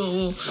 years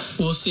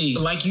we'll see.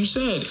 Like you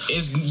said,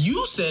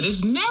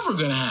 it's never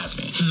going to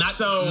happen. Not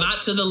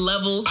to the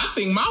level. I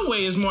think my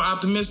way is more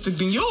optimistic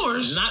than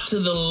yours. Not to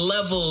the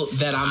level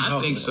that I'm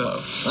talking about.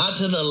 Not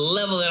to the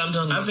level that I'm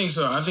talking about. I think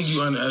so. I think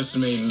you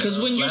underestimating.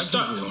 Because when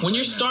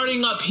you're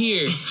starting up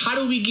here, how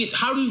do we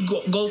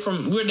go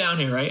from, we're down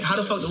here, right? How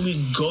the fuck do we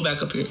go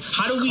back up here?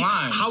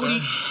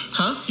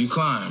 You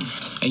climb.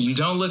 And you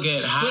don't look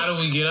at how do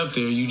we get up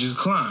there, you just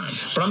climb.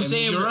 But I'm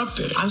saying you're up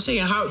there. I'm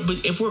saying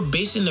but if we're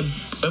basing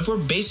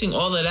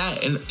all of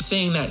that and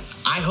saying that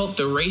I hope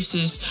the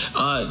racist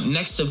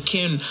next of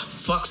kin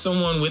fuck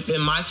someone within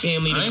my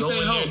family to go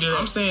in there.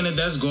 I'm saying that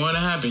that's going to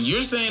happen.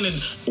 You're saying that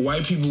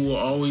white people will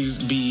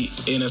always be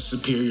in a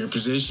superior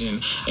position,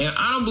 and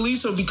I don't believe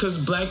so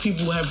because black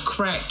people have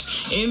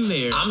cracked in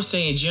there. I'm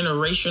saying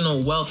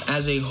generational wealth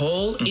as a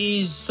whole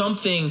is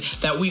something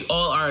that we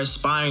all are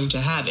aspiring to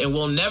have, and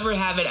we'll never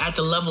have it at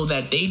the level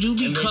that they do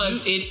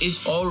because it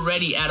is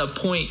already at a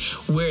point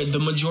where the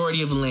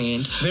majority of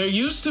land. There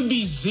used to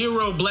be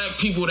 0 black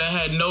people that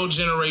had no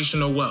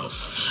generational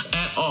wealth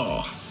at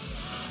all.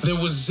 There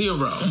was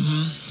 0.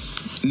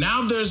 Mm-hmm.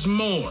 Now there's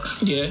more.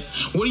 Yeah.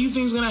 What do you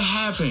think is going to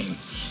happen?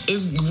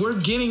 We're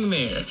getting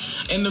there.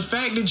 And the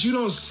fact that you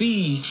don't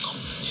see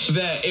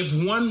that if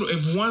one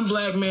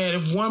black man,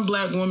 if one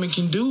black woman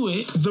can do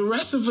it, the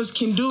rest of us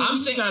can do it.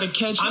 We gotta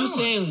catch on.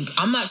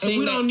 I'm not saying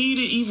we don't need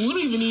it. We don't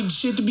even need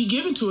shit to be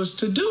given to us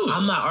to do it.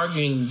 I'm not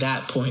arguing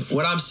that point.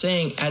 What I'm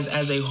saying,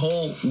 as a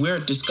whole, we're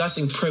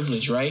discussing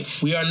privilege, right?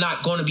 We are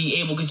not going to be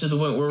able to get to the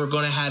point where we're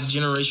going to have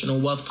generational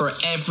wealth for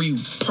every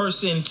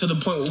person to the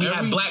point where we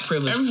have black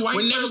privilege.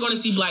 We're never going to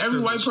see black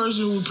privilege. Every white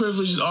person with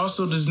privilege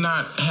also does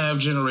not have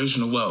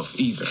generational wealth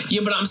either.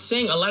 Yeah, but I'm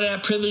saying a lot of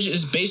that privilege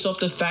is based off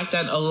the fact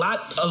that a lot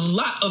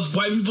of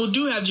white people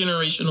do have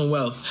generational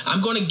wealth.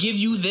 I'm going to give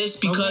you this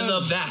because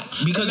of that.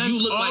 Because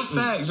you look like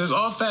facts. That's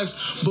all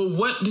facts. But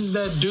what does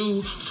that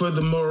do for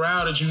the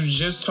morale that you was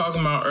just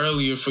talking about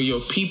earlier for your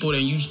people?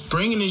 That you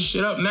bringing this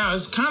shit up now?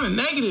 It's kind of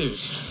negative.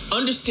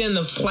 Understand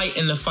the plight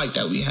and the fight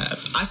that we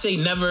have. I say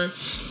never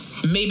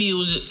maybe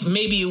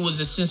it was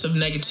a sense of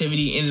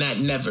negativity in that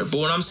never. But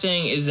what I'm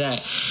saying is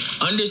that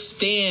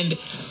understand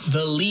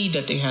the lead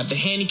that they have, the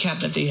handicap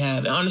that they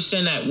have, and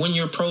understand that when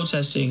you're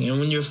protesting and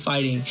when you're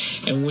fighting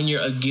and when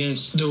you're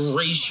against the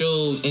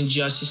racial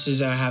injustices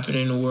that are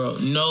happening in the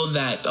world, know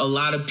that a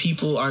lot of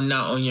people are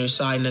not on your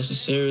side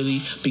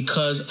necessarily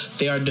because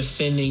they are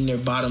defending their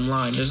bottom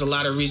line. There's a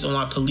lot of reason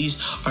why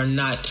police are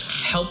not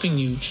helping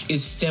you. It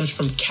stems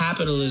from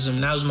capitalism.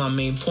 That was my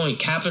main point.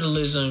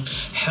 Capitalism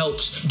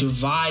helps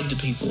divide the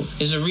people.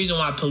 There's a reason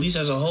why police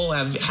as a whole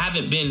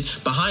haven't been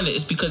behind it.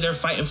 It's because they're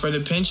fighting for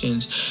their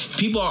pensions.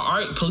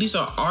 Police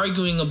are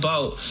arguing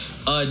about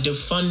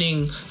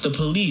defunding the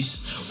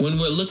police when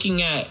we're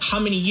looking at how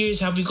many years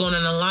have we gone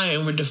on a line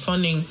and we're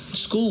defunding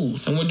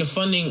schools and we're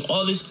defunding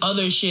all this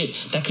other shit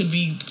that could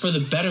be for the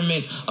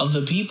betterment of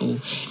the people.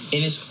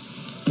 And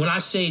it's when I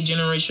say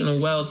generational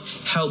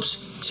wealth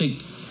helps to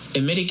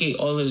mitigate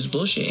all of this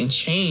bullshit and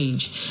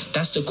change,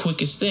 that's the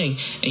quickest thing.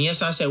 And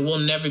yes, I said we'll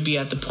never be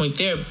at the point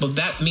there, but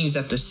that means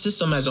that the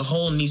system as a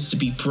whole needs to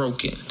be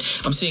broken.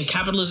 I'm saying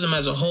capitalism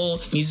as a whole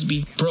needs to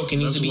be broken,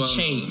 needs to be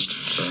changed.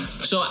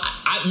 So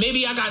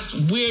maybe I got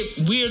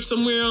weird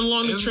somewhere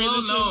along the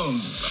transition. Well known.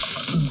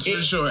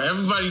 For sure.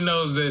 Everybody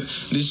knows that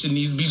this shit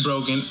needs to be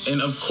broken.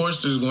 And of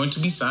course, there's going to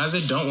be sides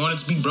that don't want it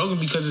to be broken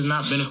because it's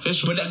not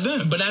beneficial for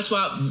them. But that's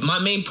why my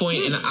main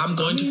point, and I'm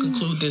going to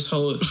conclude this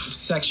whole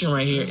section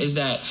right here, is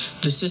that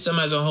the system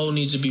as a whole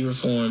needs to be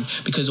reformed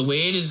because the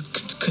way it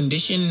is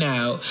conditioned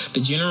now,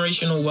 the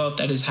generational wealth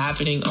that is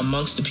happening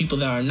amongst the people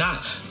that are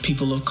not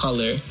people of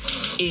color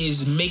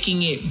is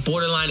making it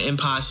borderline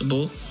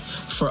impossible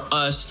for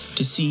us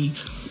to see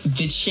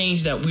the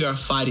change that we are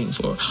fighting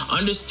for.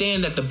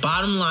 Understand that the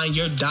bottom line,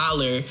 your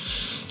dollar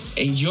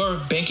and your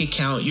bank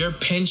account, your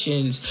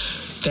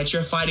pensions that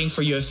you're fighting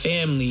for your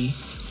family,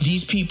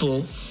 these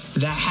people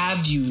that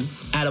have you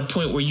at a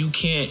point where you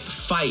can't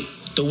fight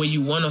the way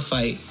you want to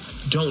fight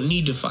don't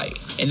need to fight.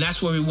 And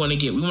that's where we want to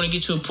get. We want to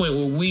get to a point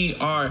where we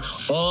are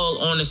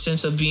all on a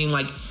sense of being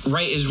like,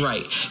 right is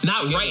right.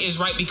 Not right is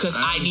right because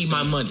I need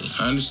my money.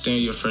 I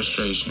understand your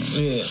frustration.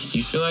 Yeah.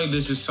 You feel like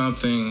this is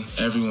something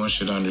everyone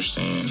should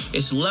understand.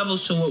 It's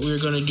levels to what we're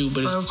going to do,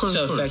 but it's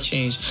to affect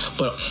change.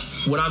 But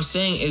what I'm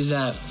saying is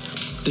that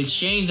the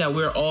change that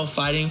we're all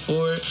fighting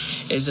for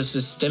is a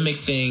systemic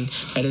thing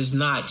that is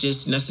not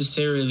just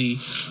necessarily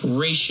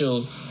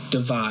racial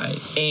divide.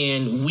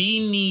 And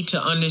we need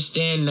to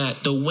understand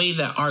that the way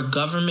that our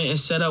government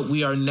is set up,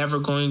 we are never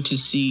going to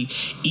see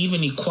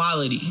even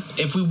equality.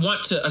 If we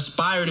want to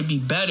aspire to be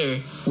better,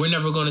 we're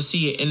never going to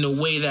see it in the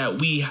way that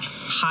we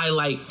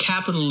highlight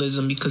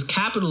capitalism, because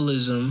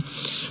capitalism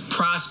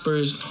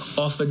prospers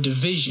off of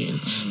division.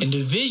 And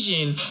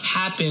division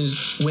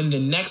happens when the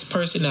next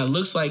person that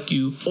looks like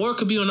you, or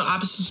could be on the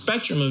opposite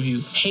spectrum of you,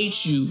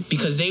 hates you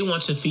because they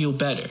want to feel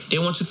better. They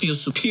want to feel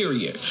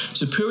superior.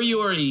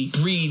 Superiority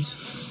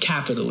breeds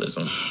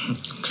capitalism.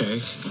 Okay.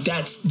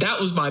 That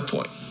was my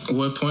point.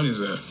 What point is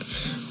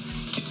that?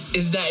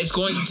 Is that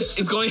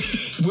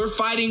we're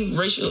fighting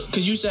racial,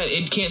 because you said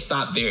it can't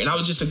stop there, and I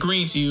was just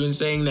agreeing to you and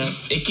saying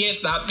that it can't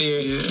stop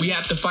there. Yeah. We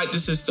have to fight the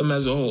system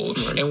as a whole.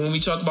 Right. And when we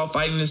talk about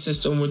fighting the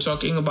system, we're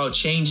talking about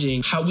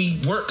changing how we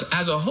work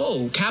as a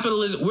whole.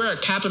 Capitalism, we're a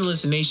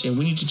capitalist nation.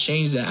 We need to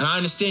change that. And I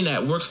understand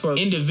that works for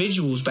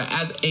individuals, but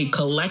as a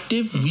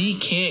collective, we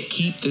can't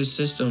keep this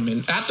system.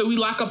 And after we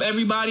lock up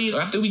everybody,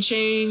 after we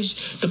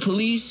change the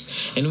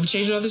police and we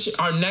change all this shit,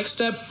 our next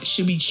step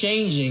should be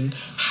changing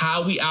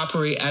how we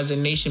operate as a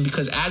nation.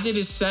 Because as it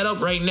is set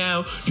up right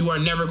now, you are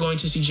never going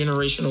to see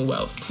generational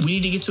wealth. We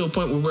need to get to a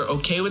point where we're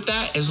okay with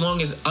that, as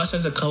long as us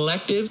as a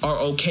collective are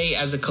okay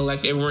as a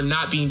collective. We're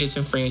not being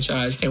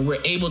disenfranchised, and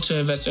we're able to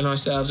invest in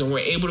ourselves, and we're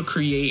able to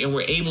create, and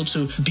we're able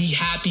to be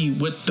happy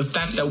with the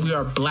fact that we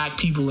are black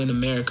people in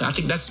America. I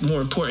think that's more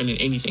important than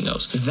anything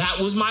else. That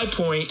was my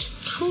point.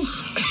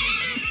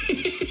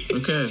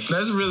 Okay,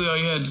 that's really all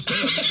you had to say.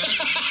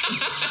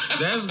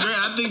 That's great.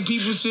 I think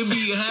people should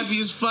be happy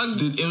as fuck.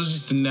 It was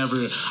just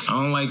I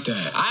don't like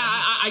that.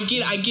 I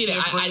get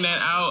it. Bring that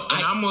out,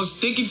 and I'm gonna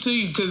stick it to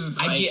you because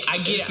I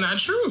get it's not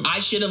true. I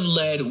should have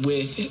led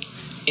with,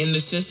 in the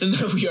system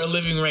that we are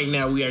living right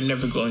now, we are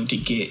never going to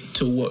get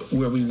to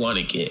where we want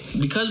to get.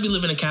 Because we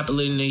live in a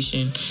capitalist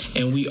nation,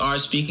 and we are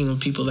speaking of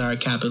people that are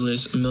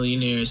capitalists,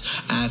 millionaires,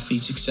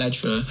 athletes,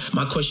 etc.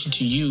 My question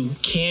to you,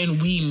 can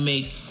we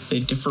make the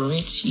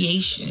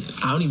differentiation?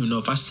 I don't even know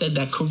if I said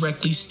that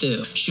correctly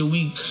still. Should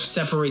we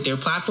separate their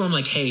platform?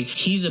 Like, hey,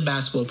 he's a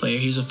basketball player,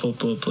 he's a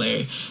football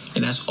player,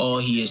 and that's all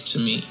he is to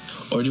me.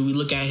 Or do we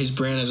look at his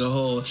brand as a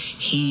whole?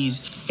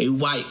 He's a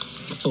white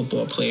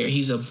football player,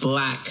 he's a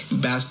black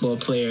basketball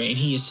player, and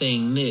he is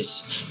saying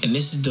this, and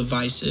this is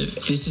divisive.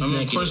 This is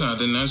negative. Of course not.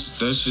 Then that's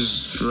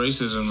just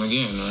racism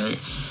again, right?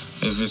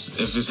 If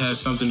it has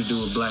something to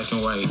do with black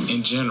and white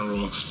in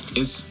general,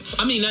 it's.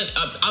 I mean,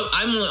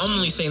 I'm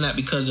only saying that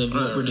because of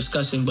what we're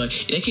discussing, but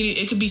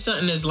it could be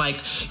something that's like,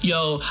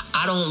 yo,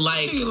 I don't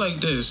like. Think it like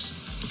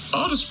this: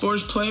 all the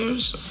sports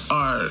players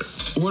are.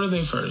 What are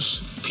they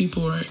first?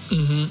 people, right?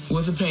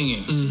 With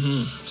opinions.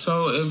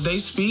 So if they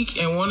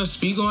speak and want to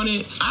speak on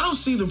it, I don't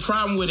see the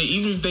problem with it.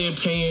 Even if their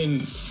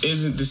opinion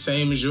isn't the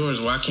same as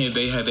yours, why can't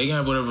they can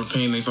have whatever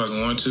opinion they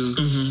fucking want to?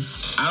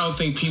 I don't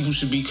think people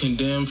should be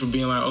condemned for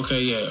being like,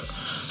 okay, yeah,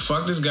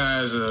 fuck this guy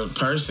as a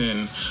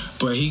person,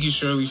 but he can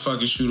surely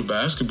fucking shoot a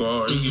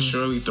basketball, or he can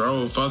surely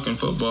throw a fucking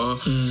football.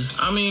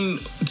 I mean,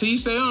 to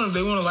each their own. If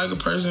they want to like a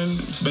person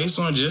based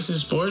on just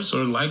his sports,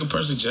 or like a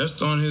person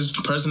just on his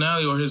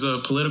personality or his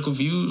political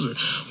views, or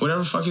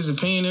whatever fuck his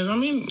opinion is, I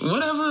mean,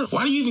 whatever.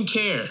 Why do you even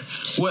care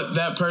what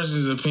that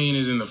person's opinion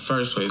is in the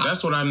first place?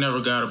 That's what I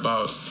never got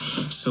about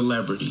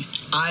celebrity.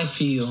 I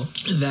feel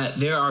that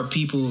there are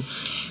people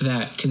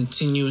that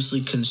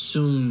continuously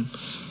consume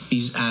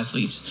these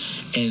athletes,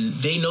 and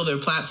they know their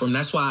platform.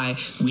 That's why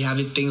we have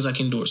things like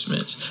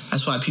endorsements.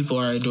 That's why people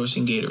are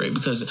endorsing Gatorade,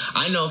 because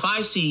I know if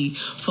I see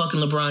fucking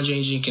LeBron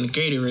James drinking a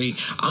Gatorade,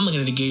 I'm looking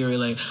at the Gatorade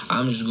like,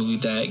 I'm just gonna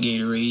get that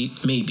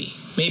Gatorade. Maybe.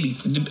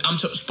 I'm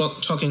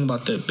talking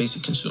about the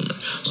basic consumer. Right.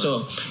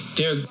 So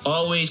they're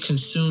always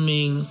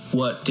consuming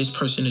what this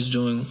person is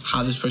doing,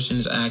 how this person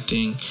is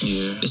acting,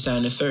 this, that,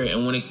 and the third.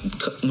 And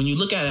when you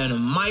look at it at a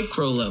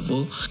micro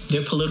level,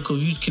 their political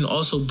views can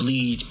also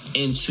bleed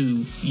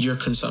into your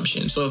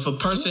consumption. So if a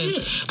person,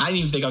 I didn't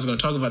even think I was going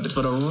to talk about this,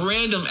 but a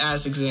random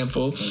ass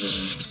example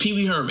is Pee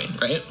Wee Herman,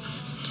 right?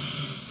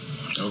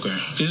 Okay.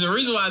 There's a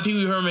reason why Pee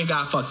Wee Herman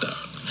got fucked up.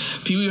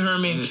 Pee Wee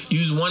Herman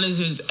used one of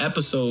his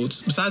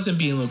episodes, besides him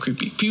being a little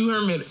creepy, Pee Wee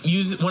Herman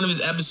used one of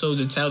his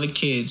episodes to tell the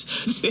kids,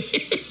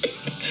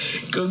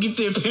 go get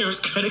their parents'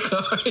 credit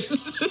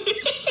cards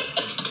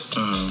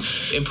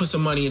and put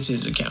some money into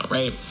his account,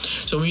 right?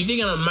 So when you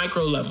think on a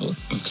micro level,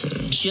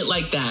 shit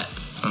like that,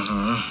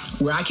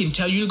 where I can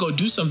tell you to go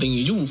do something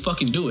and you will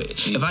fucking do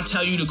it. If I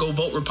tell you to go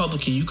vote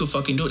Republican, you can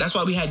fucking do it. That's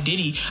why we had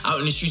Diddy out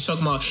in the streets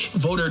talking about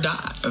vote or die.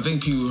 I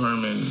think Pee Wee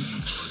Herman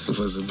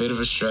was a bit of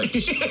a stretch,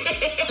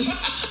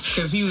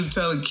 because he was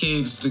telling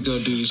kids to go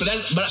do this.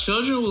 But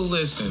children will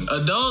listen.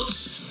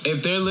 Adults,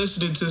 if they're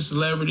listening to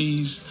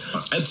celebrities,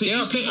 there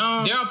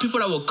are people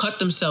that will cut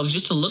themselves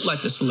just to look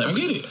like the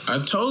celebrity. I get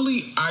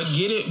it. I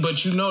get it.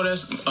 But you know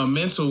that's a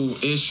mental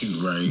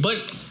issue, right? But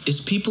it's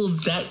people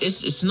that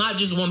it's not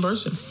just one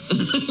person.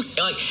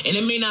 And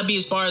it may not be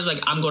as far as like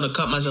I'm going to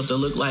cut myself to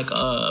look like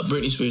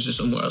Britney Spears or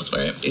somewhere else,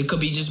 right? It could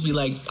be just be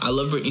like, I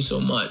love Britney so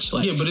much.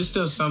 Like, yeah, but it's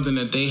still something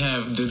that they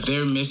have that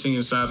they're missing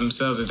inside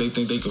themselves that they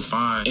think they could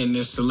find in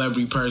this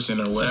celebrity person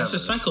or whatever. That's a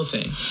psycho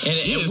thing,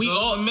 and we so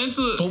all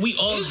mental. But we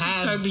all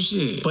have type of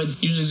shit. But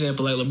use an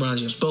example like LeBron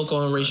James spoke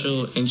on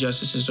racial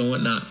injustices and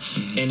whatnot,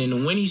 and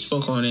then when he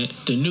spoke on it,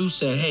 the news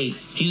said, "Hey,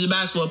 he's a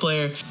basketball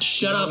player.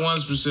 Shut up." One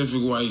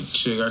specific white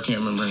chick, I can't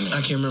remember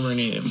her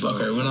name.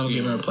 Fuck her. We're not gonna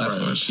give her a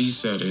platform. Right. She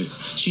said it.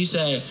 She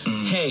said,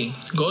 "Hey,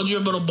 go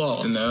dribble the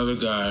ball." And the other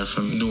guy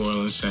from New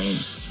Orleans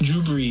Saints,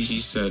 Drew Brees, he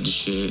said the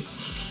shit.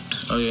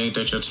 Oh yeah, ain't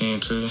that your team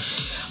too?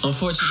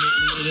 Unfortunately,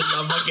 it is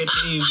my fucking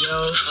team,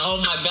 yo. Oh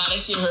my god, that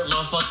shit hurt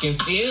my fucking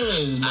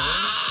feelings,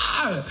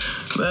 man.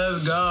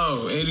 Let's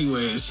go.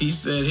 Anyways, he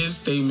said his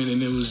statement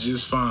and it was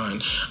just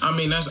fine. I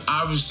mean, that's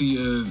obviously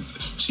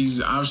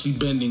she's obviously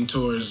bending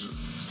towards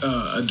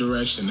a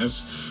direction.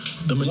 That's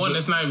one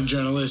that's not even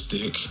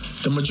journalistic.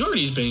 The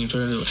majority is bending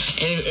towards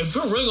it. And if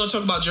we're really gonna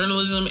talk about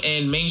journalism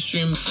and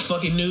mainstream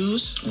fucking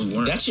news,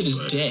 that shit is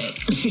dead.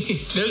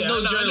 There's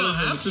no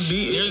journalism. Have to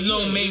be. There's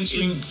no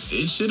mainstream.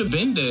 It should have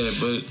been dead,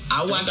 but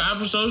I watched out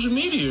for social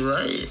media,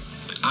 right?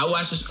 I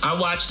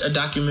watched a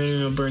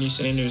documentary on Bernie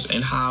Sanders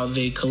and how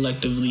they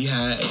collectively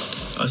had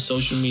a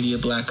social media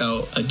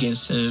blackout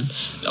against him.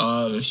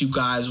 If you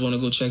guys want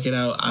to go check it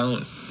out, I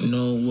don't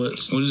know what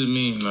does it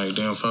mean? Like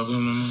they don't fuck with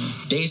him no more?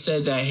 They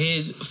said that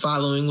his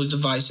following was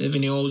divisive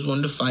and they always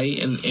wanted to fight,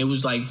 and it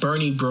was like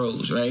Bernie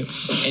Bros, right?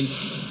 And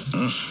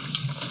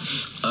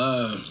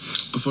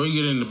before you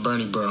get into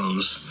Bernie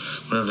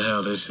Bros, whatever the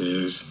hell this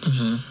is,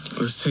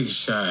 let's take a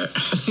shot.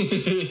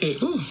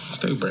 Ooh, let's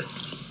take a break.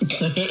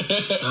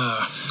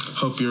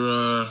 Hope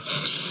you're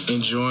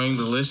enjoying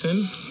the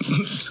listen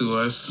to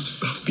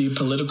us. Be a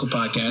political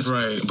podcast.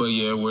 Right. But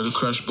yeah, we're the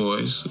Crush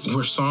Boys.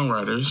 We're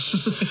songwriters.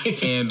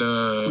 And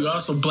we're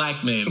also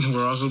black men.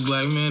 We're also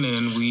black men,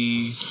 and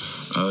we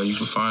you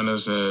can find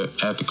us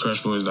at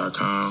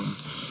thecrushboys.com,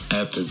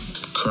 at the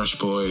Crush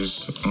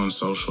Boys on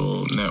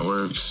social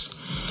networks,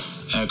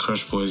 at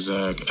Crush Boy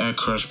Zach, at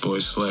Crush Boy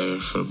Slayer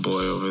for the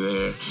boy over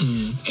there.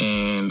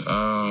 And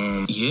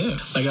yeah,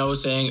 like I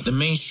was saying, the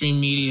mainstream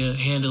media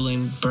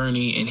handling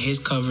Bernie and his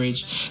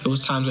coverage, it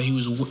was times where he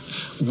was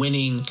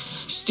winning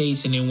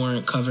states and they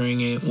weren't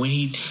covering it. When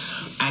he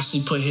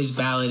actually put his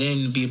ballot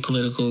in to be a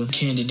political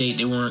candidate,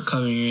 they weren't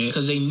covering it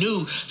because they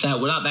knew that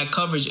without that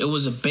coverage, it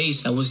was a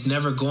base that was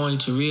never going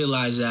to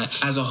realize that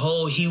as a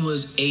whole he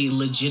was a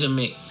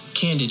legitimate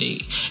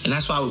candidate. And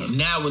that's why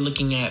now we're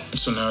looking at,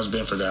 so now it's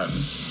been forgotten.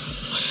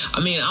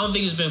 I mean, I don't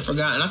think it's been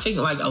forgotten. I think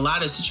like a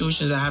lot of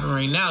situations that happen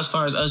right now, as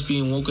far as us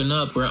being woken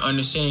up, we're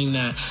understanding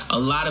that a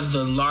lot of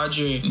the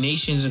larger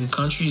nations and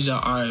countries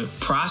that are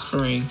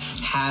prospering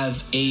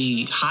have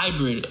a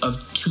hybrid of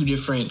two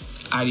different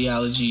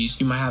ideologies.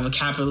 You might have a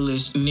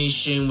capitalist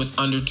nation with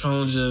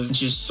undertones of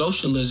just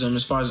socialism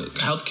as far as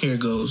healthcare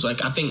goes.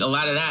 Like, I think a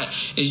lot of that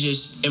is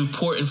just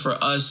important for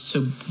us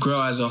to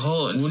grow as a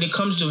whole. And when it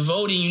comes to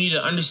voting, you need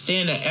to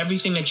understand that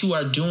everything that you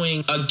are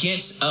doing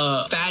against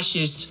a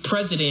fascist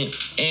president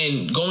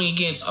and going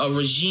against a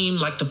regime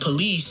like the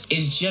police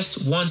is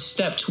just one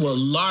step to a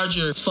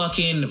larger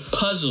fucking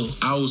puzzle.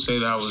 I would say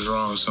that I was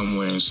wrong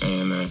somewhere in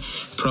saying that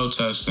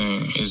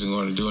protesting isn't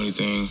going to do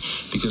anything,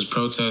 because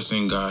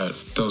protesting got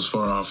those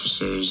 4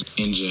 officers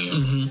in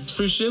jail.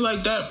 For shit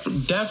like that,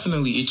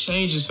 definitely, it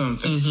changes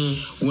something.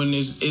 When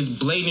it's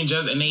blatant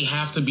injustice and they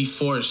have to be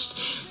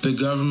forced. The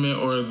government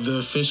or the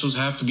officials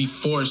have to be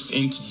forced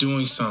into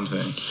doing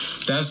something.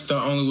 That's the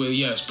only way,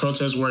 yes,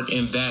 protests work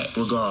in that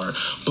regard.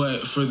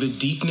 But for the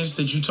deepness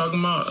that you're talking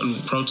about,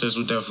 protests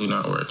would definitely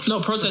not work. No,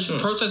 protest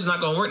is not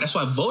going to work. That's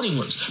why voting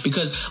works.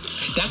 Because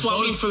that's why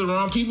voting for the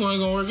wrong people ain't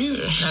going to work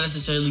either. Not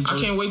necessarily. I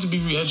can't wait to be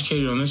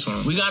re-educated on this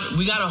one. We got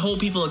to hold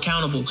people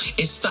accountable.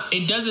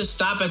 It doesn't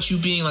stop at you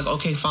being like,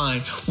 okay,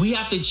 fine. We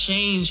have to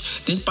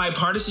change. This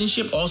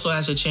bipartisanship also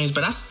has to change.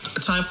 But that's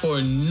time for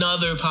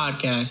another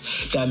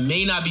podcast that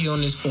may not be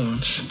on this forum.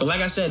 But like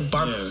I said,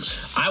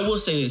 I will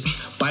say this: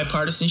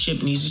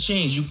 bipartisanship needs to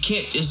change. You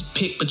can't just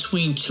pick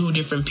between 2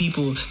 different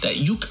people that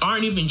you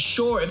aren't even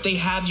sure if they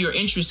have your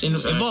interest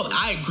involved.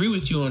 I agree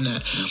with you on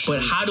that.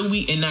 But how do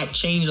we enact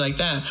change like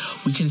that?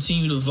 We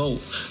continue to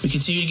vote. We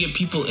continue to get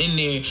people in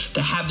there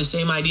that have the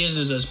same ideas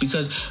as us,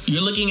 because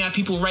you're looking at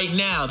people right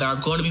now that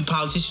are going to be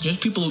politicians. There's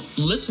people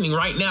listening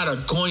right now that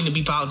are going to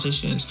be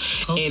politicians.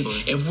 Hopefully. And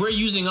if we're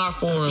using our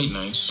forum,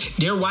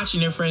 they're watching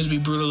their friends be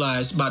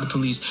brutalized by the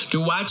police. They're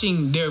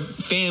watching their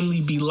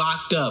family be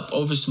locked up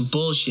over some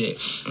bullshit.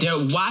 They're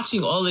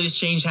watching all of this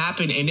change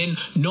happen, and then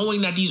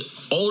knowing that these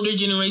older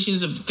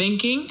generations of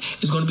thinking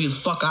is going to be the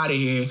fuck out of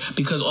here,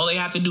 because all they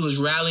have to do is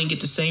rally and get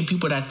the same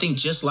people that think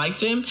just like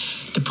them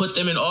to put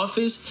them in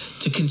office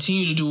to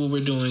continue to do what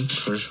we're doing.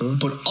 For sure.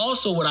 But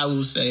also what I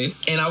will say,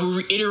 and I will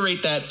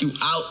reiterate that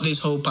throughout this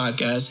whole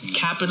podcast,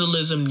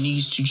 capitalism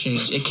needs to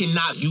change.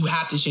 You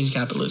have to change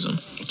capitalism.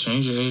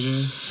 Change it,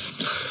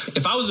 AJ.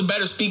 If I was a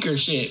better speaker,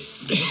 shit.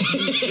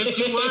 If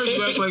you were,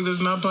 you act like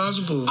that's not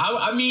possible.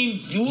 I mean,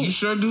 you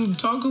sure do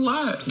talk a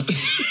lot.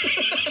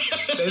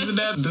 Isn't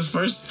that the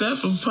first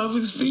step of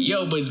public speaking?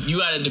 Yo, but you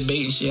gotta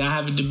debate and shit. I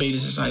haven't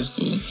debated since high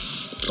school.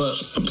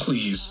 But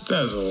please,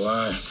 that's a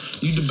lie.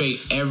 You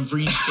debate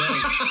every day.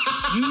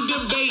 You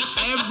debate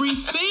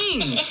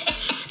everything.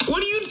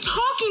 What are you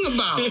talking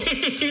about?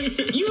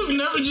 You have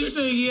never just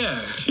said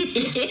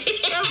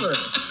ever.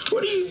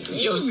 What are you?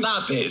 Yo,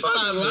 stop it! Stop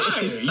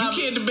lying. You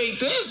can't debate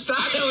this. I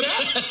know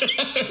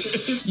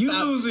that. You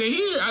losing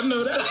here. I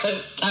know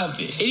that. Stop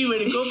it. Anyway,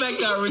 to go back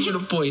to our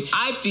original point,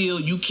 I feel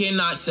you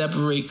cannot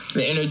separate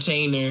the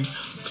entertainer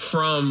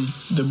from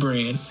the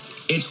brand.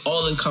 It's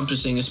all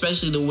encompassing,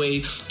 especially the way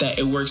that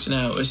it works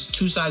now. It's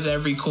 2 sides of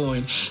every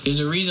coin. There's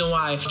a reason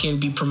why it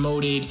can be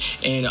promoted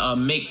and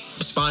make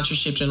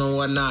sponsorships and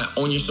whatnot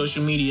on your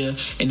social media.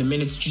 And the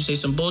minute that you say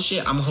some bullshit,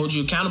 I'm gonna hold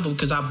you accountable,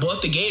 because I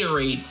bought the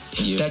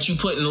Gatorade that you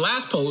put in the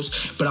last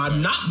post, but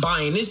I'm not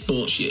buying this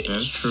bullshit.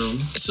 That's true.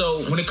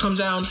 So when it comes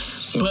down,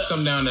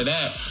 come down to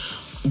that.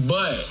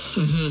 But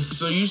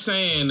so you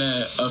saying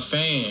that a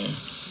fan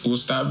will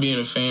stop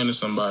being a fan of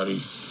somebody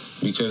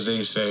because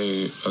they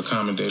say a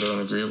comment they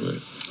don't agree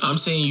with? I'm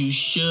saying you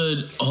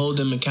should hold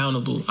them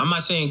accountable. I'm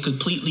not saying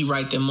completely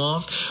write them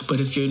off,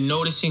 but if you're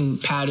noticing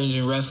patterns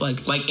and red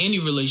flags, like any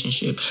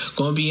relationship,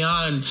 going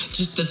beyond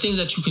just the things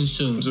that you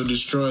consume. So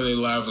destroy their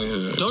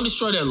livelihood. Don't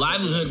destroy their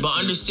livelihood, but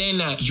understand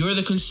that you're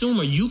the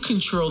consumer. You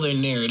control their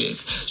narrative.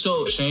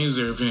 So change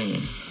their opinion.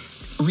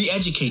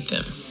 Re-educate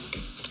them.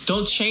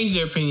 Don't change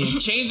their opinion.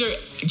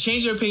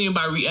 Change their opinion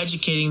by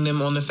re-educating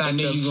them on the fact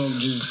that. And then you're gonna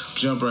just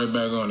jump right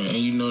back on it, and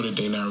you know that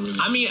they're not really.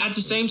 I mean, at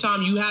the same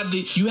time, you have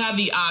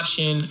the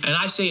option, and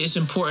I say it's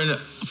important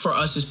for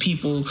us as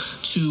people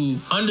to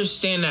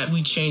understand that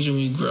we change and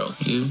we grow.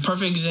 Yeah.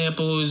 Perfect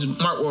example is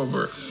Mark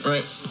Wahlberg,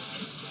 right?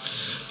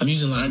 I'm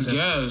using a lot of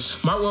examples. I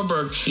guess. Mark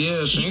Wahlberg.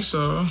 Yeah, I think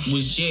so.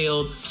 Was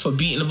jailed for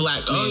beating a black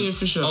man. Oh, yeah,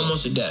 for sure.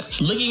 Almost to death.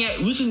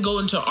 We can go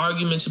into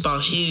arguments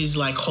about his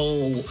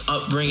whole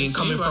upbringing,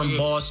 coming from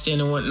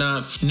Boston and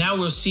whatnot. Now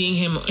we're seeing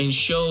him in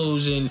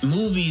shows and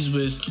movies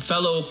with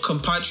fellow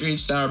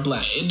compatriots that are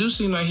black. It do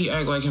seem like he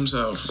act like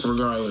himself,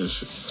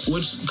 regardless.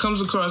 Which comes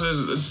across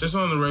as it's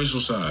on the racial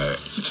side.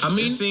 I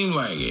mean, it seemed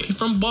like it. He's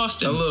from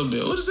Boston. A little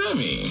bit. What does that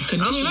mean?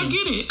 I mean, I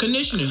get it.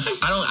 Conditioning.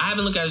 I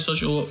haven't looked at his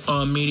social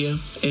media.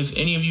 If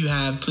any of you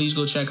have, please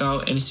go check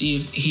out and see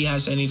if he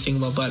has anything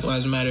about Black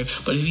Lives Matter.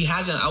 But if he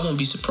hasn't, I won't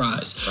be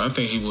surprised. I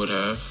think he would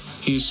have.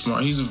 He's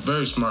smart. He's a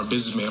very smart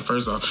businessman,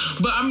 first off.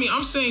 But I mean,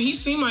 I'm saying he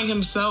seemed like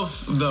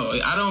himself though.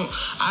 I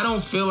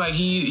don't feel like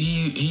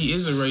he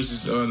is a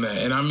racist on that.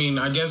 And I mean,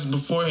 I guess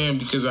beforehand,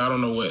 because I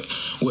don't know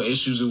what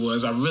issues it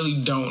was. I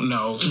really don't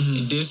know.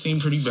 It did seem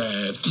pretty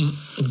bad.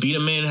 Beat a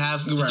man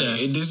half to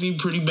death. It did seem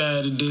pretty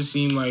bad. It did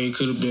seem like it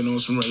could have been on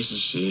some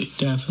racist shit.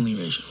 Definitely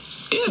racial.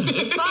 Yeah,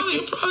 it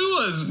probably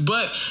was.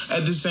 But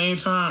at the same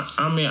time,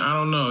 I mean, I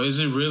don't know. Is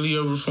it really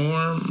a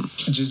reform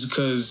just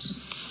because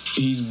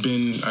he's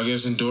been, I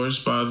guess,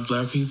 endorsed by the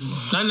black people?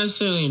 Not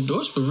necessarily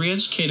endorsed, but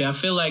re-educated. I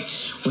feel like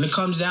when it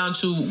comes down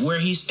to where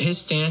his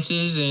stance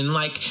is and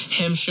like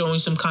him showing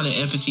some kind of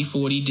empathy for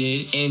what he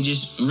did and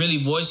just really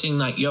voicing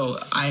like, yo,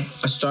 I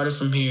started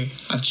from here.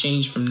 I've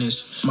changed from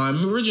this. My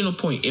original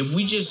point, if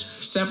we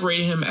just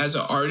separated him as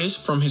an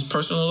artist from his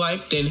personal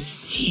life, then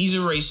he's a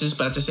racist,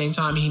 but at the same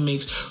time, he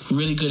makes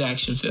really good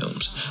action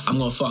films. I'm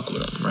going to fuck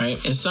with him, right?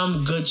 And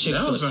some good chick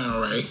flicks. That don't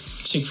sound right.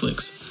 Chick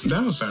flicks.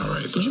 That don't sound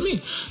right, though. What you mean?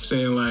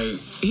 Saying, like,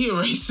 he a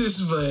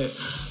racist, but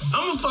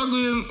I'm gonna fuck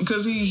with him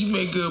because he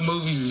make good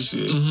movies and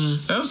shit.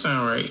 That don't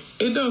sound right.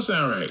 It don't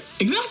sound right.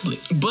 Exactly.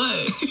 But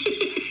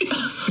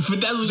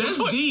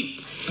that's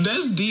deep.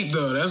 That's deep,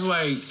 though. That's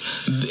like,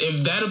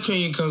 if that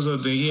opinion comes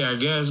up, then yeah, I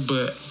guess,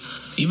 but...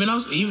 Even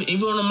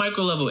on a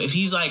micro level, if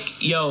he's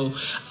like, yo,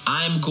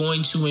 I'm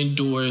going to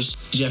endorse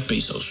Jeff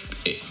Bezos,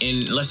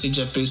 and let's say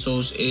Jeff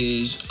Bezos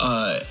is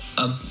a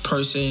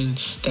person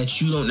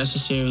that you don't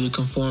necessarily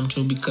conform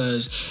to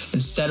because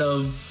instead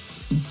of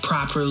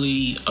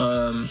properly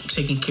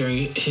taking care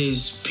of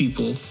his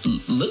people,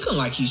 looking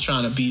like he's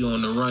trying to be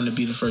on the run to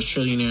be the first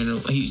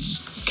trillionaire,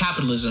 he's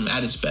capitalism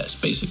at its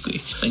best, basically.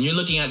 And you're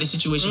looking at this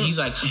situation, he's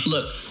like,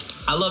 look,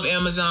 I love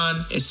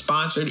Amazon. It's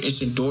sponsored.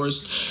 It's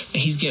endorsed.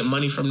 And he's getting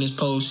money from this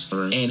post.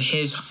 Right. And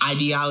his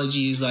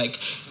ideology is like,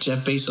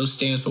 Jeff Bezos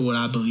stands for what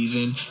I believe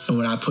in and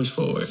what I push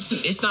forward.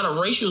 It's not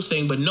a racial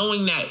thing, but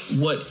knowing that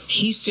what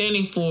he's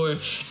standing for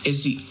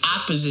is the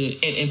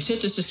opposite and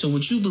antithesis to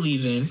what you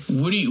believe in,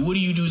 what do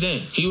you do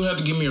then? He would have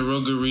to give me a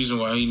real good reason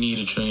why he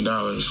needed $1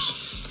 trillion.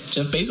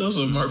 Jeff Bezos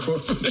or Mark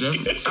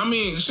Wahlberg? I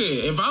mean,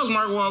 shit, if I was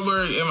Mark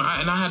Wahlberg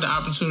and I had the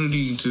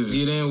opportunity to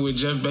get in with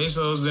Jeff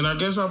Bezos, then I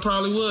guess I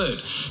probably would.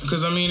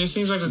 Because, I mean, it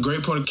seems like a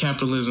great part of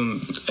capitalism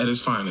at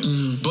its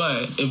finest.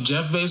 But if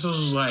Jeff Bezos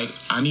was like,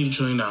 I need $1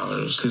 trillion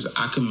because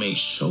I can make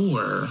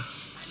sure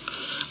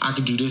I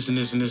could do this and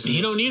this and this and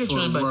he this don't need $1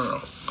 trillion, for the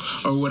world.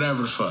 Or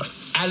whatever the fuck.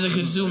 As a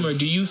consumer,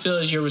 do you feel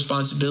it's your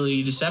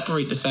responsibility to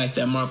separate the fact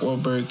that Mark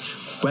Wahlberg,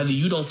 whether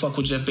you don't fuck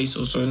with Jeff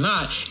Bezos or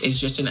not, is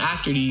just an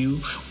actor to you,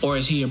 or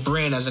is he a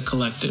brand as a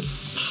collective?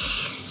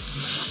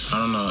 I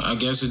don't know. I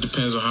guess it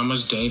depends on how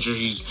much danger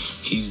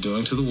he's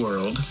doing to the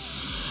world.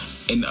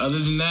 And other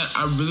than that,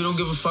 I really don't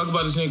give a fuck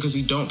about this nigga because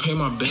he don't pay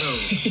my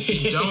bills.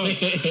 He don't.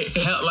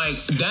 Hell, like,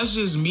 that's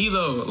just me,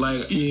 though.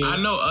 Like,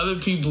 I know other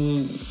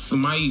people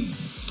might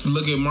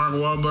look at Mark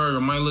Wahlberg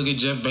or might look at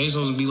Jeff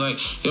Bezos and be like,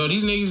 yo,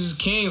 these niggas is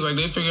kings. Like,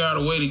 they figure out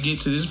a way to get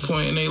to this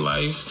point in their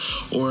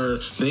life, or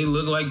they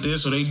look like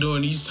this, or they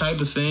doing these type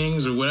of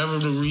things, or whatever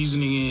the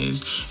reasoning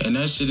is, and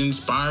that shit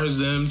inspires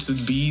them to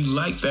be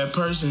like that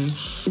person.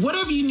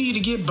 Whatever you need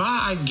to get by,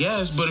 I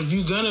guess, but if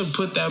you're gonna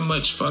put that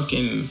much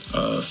fucking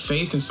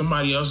faith in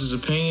somebody else's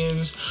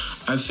opinions,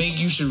 I think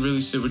you should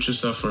really sit with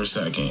yourself for a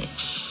second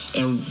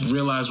and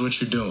realize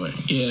what you're doing.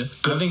 Yeah.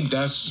 I think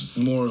that's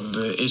more of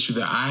the issue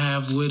that I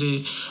have with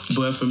it.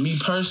 But for me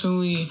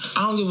personally,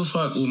 I don't give a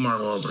fuck what Mark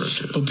Wahlberg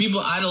did. But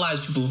people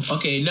idolize people.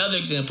 Okay, another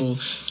example.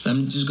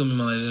 I'm just going to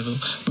be my example.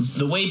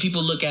 The way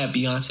people look at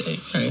Beyonce,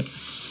 right?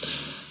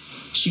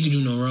 She could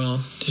do no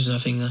wrong. There's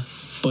nothing.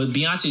 But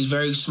Beyonce is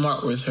very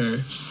smart with her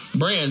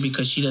brand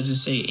because she doesn't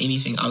say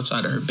anything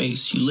outside of her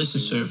base. She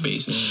listens to her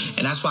base.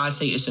 And that's why I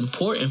say it's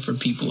important for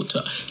people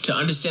to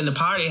understand the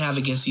power they have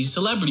against these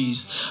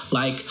celebrities.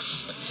 Like,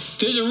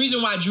 there's a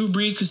reason why Drew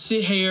Brees could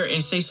sit here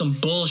and say some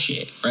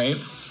bullshit, right?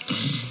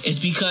 It's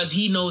because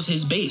he knows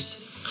his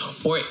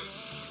base. Or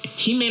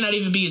he may not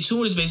even be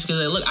attuned to his base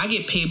because, like, look, I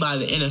get paid by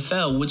the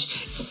NFL,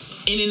 which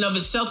in and of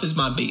itself is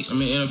my base. I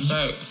mean, in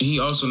fact, he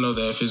also knows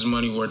that if his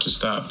money were to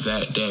stop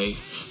that day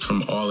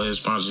from all of his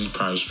sponsors, he's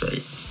probably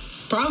straight.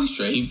 Probably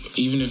straight.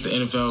 Even if the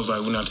NFL was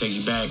like, we're not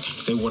taking you back,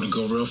 if they were to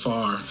go real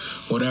far,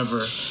 whatever,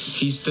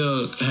 he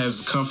still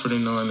has the comfort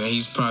in knowing that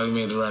he's probably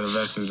made the right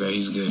investments, that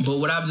he's good. But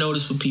what I've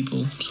noticed with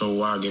people so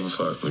why give a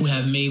fuck who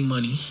have made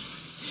money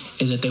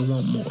is that they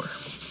want more.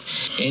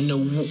 And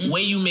the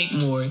way you make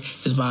more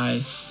is by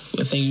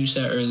the thing you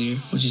said earlier,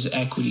 which is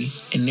equity.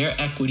 And their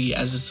equity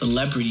as a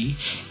celebrity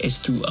is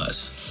through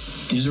us.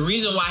 There's a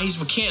reason why he's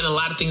recanting a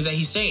lot of things that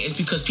he's saying. It's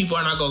because people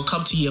are not going to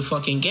come to your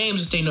fucking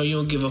games if they know you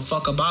don't give a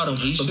fuck about them.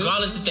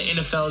 Regardless if the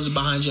NFL is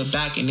behind your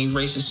back and they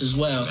racist as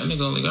well. That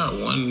nigga only got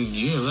 1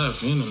 year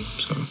left in him,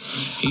 so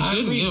he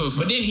shouldn't give a fuck.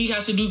 But then he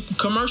has to do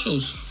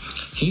commercials.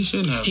 He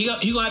shouldn't have to.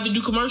 He gonna have to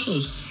do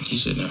commercials. He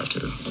shouldn't have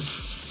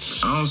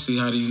to. I don't see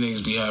how these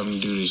niggas be having to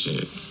do this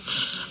shit.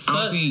 I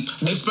don't see,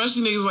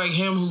 especially niggas like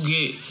him who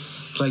get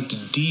like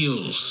the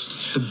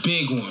deals, the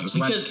big ones.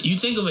 Because like you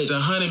think of it, the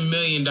 $100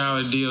 million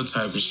deal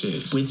type of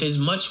shit. With as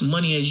much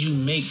money as you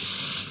make,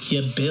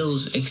 your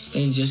bills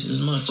extend just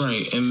as much.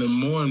 Right, and the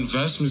more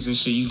investments and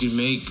shit you can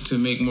make to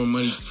make more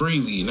money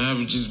freely, not have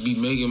it just be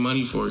making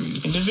money for you.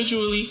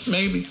 Individually,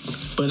 maybe.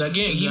 But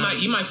again, he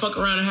might fuck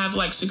around and have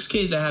like 6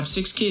 kids that have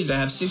 6 kids that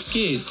have 6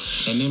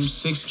 kids. And them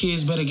 6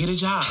 kids better get a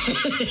job.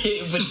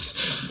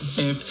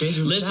 And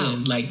figure it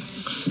out. Like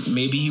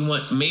maybe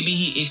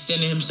he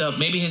extended himself,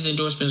 maybe his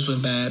endorsements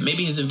went bad,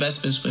 maybe his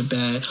investments went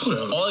bad.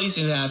 All these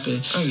things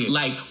happen.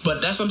 Like,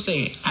 but that's what I'm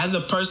saying. As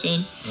a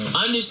person,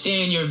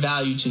 understand your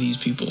value to these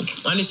people.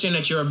 Understand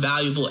that you're a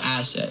valuable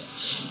asset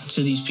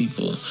to these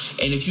people.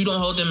 And if you don't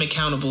hold them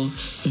accountable,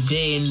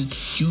 then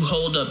you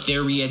hold up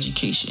their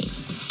re-education.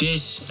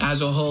 This,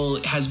 as a whole,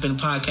 has been a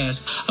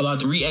podcast about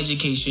the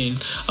re-education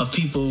of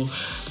people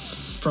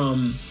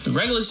from the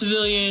regular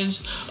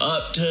civilians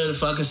up to the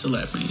fucking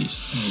celebrities.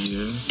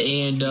 Yeah.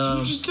 And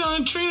you just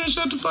telling Trina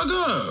shut the fuck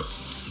up.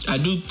 I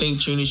do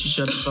think Trina should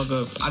shut the fuck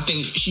up. I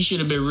think she should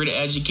have been really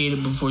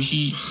educated before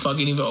she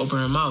fucking even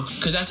opened her mouth.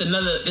 Because that's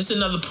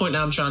another point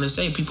that I'm trying to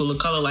say. People of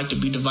color like to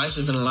be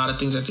divisive in a lot of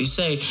things that they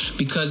say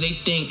because they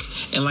think,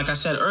 and like I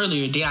said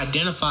earlier, they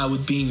identify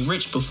with being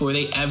rich before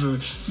they ever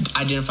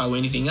identify with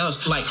anything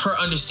else. Like her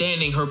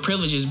understanding her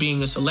privilege as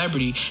being a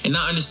celebrity and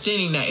not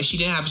understanding that if she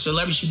didn't have a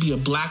celebrity, she'd be a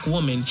black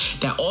woman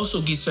that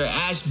also gets her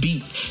ass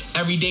beat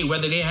every day,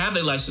 whether they have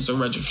their license or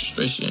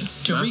registration.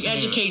 To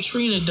re-educate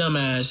Trina,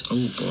 dumbass.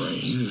 Oh boy,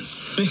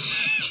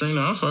 Trina,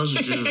 I'm fucking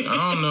with you.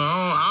 I don't know.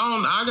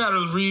 I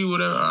gotta read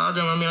whatever. I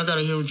gotta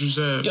hear what you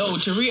said. Yo,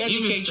 to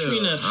re-educate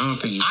Trina,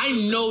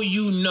 I know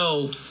you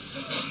know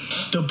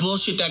the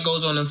bullshit that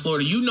goes on in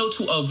Florida. You know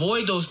to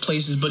avoid those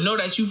places, but know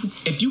that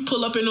if you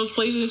pull up in those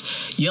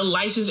places, your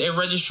license and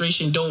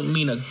registration don't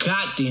mean a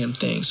goddamn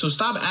thing. So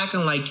stop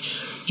acting like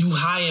you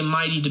high and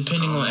mighty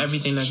depending on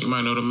everything that you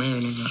might know the mayor,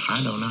 nigga.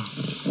 I don't know.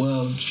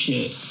 Well,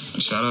 shit.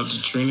 Shout out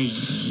to Trina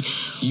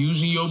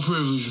using your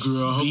privilege,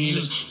 girl. I hope you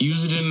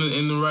use it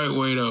in the right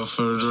way though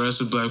for the rest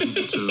of black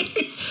people too.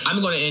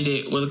 I'm gonna end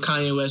it with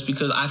Kanye West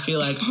because I feel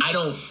like I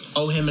don't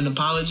owe him an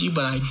apology,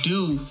 but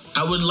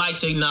I would like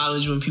to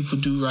acknowledge when people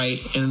do right,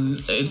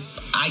 and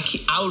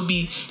I would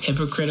be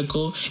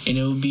hypocritical and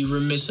it would be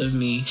remiss of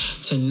me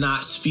to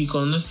not speak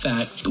on the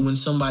fact when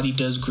somebody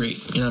does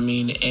great. You know what I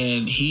mean?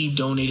 And he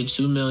donated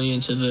 $2 million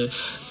to the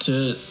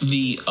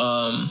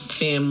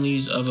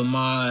families of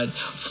Ahmaud,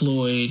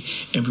 Floyd,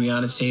 and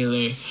Breonna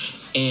Taylor,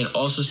 and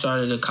also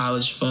started a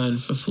college fund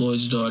for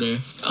Floyd's daughter.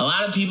 A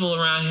lot of people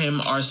around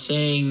him are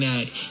saying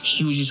that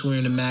he was just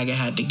wearing a MAGA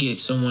hat to get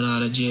someone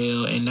out of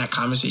jail, and that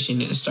conversation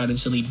didn't start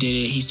until he did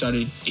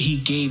it. He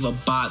gave a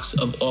box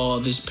of all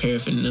this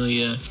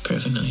paraphernalia, I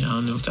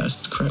don't know if that's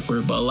the correct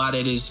word, but a lot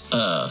of this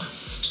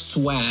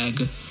swag,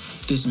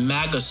 this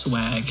MAGA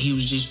swag. He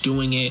was just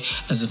doing it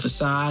as a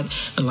facade.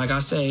 And like I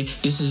say,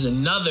 this is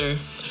another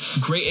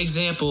great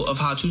example of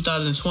how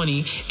 2020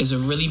 is a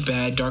really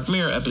bad Dark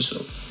Mirror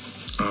episode.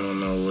 I don't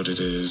know what it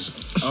is.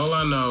 All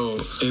I know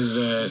is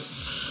that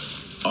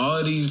all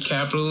of these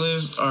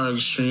capitalists are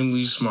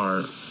extremely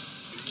smart.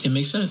 It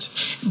makes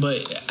sense.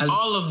 But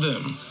all of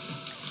them,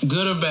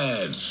 good or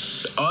bad,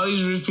 all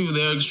these rich people,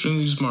 they're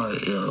extremely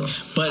smart, yo.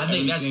 But I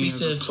think that speaks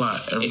to a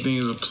plot. Everything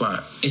is a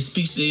plot. It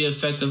speaks to the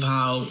effect of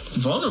how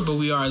vulnerable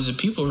we are as a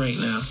people right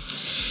now.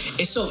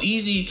 It's so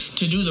easy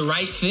to do the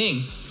right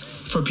thing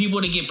for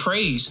people to get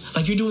praise.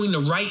 Like, you're doing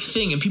the right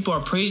thing and people are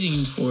praising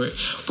you for it.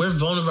 We're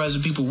vulnerable as a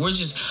people.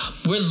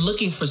 We're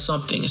looking for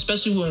something,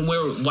 especially when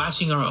we're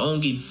watching our own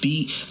get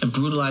beat and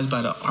brutalized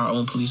by our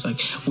own police. Like,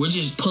 we're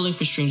just pulling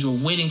for strings.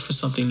 We're waiting for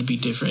something to be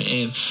different.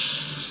 And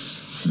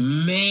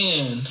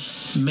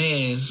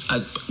man,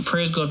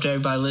 prayers go up to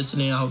everybody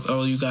listening. I hope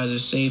all you guys are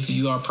safe. If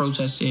you are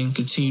protesting,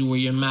 continue to wear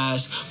your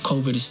mask.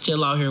 COVID is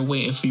still out here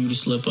waiting for you to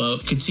slip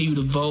up. Continue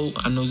to vote.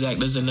 I know Zach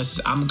doesn't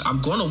necessarily.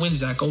 I'm going to win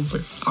Zach over.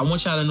 I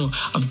want y'all to know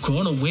I'm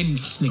going to win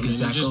this nigga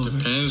Zach over. It just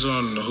depends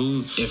on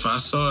who. If I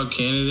saw a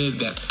candidate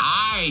that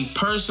I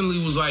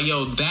personally was like,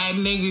 yo, that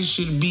nigga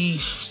should be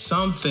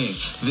something,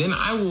 then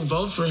I will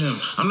vote for him.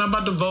 I'm not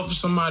about to vote for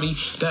somebody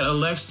that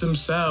elects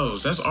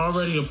themselves. That's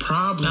already a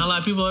problem. Not a lot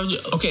of people are.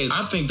 Okay,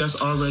 I think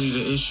that's already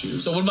the issue.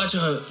 So what about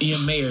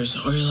your mayors,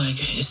 or you're like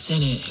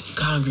Senate,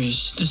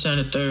 Congress, this and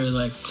the third?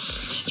 Like,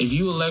 if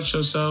you elect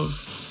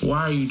yourself,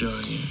 why are you doing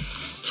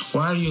it?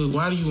 Why do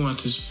you want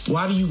this?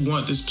 Why do you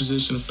want this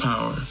position of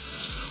power?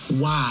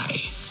 Why?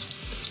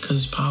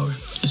 Because it's power.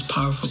 It's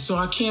powerful. So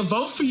I can't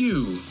vote for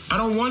you. I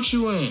don't want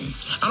you in.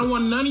 I don't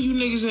want none of you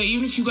niggas in,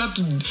 even if you got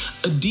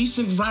a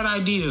decent right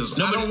ideas.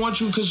 No, I don't want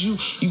you because you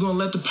gonna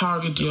let the power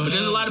get to your head. But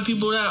there's a lot of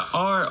people that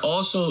are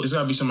also. There's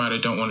gotta be somebody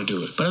that don't want to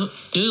do it. But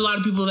there's a lot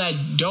of people that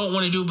don't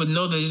want to do it, but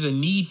know there's a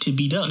need to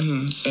be done.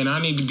 Mm-hmm. And I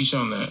need to be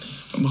shown that.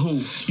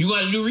 Who? You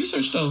got to do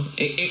research though.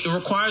 It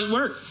requires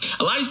work.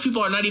 A lot of these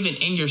people are not even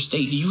in your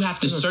state. You have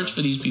to search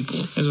for these people.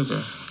 It's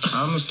okay.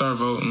 I'm gonna start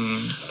voting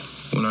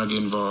when I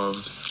get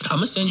involved. I'm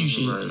gonna send you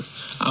shit. Right.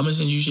 I'm gonna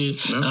send you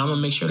shit, and I'm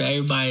gonna make sure that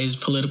everybody is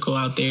political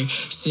out there.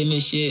 Sending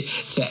shit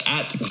to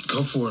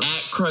go for it.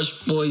 At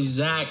Crush Boy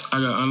Zach.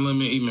 I got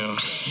unlimited email.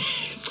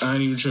 I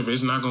ain't even tripping.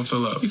 It's not gonna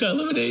fill up. You got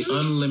unlimited email?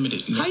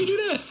 Unlimited. How you do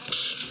that?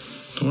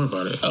 Don't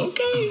worry about it.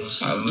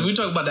 Okay. We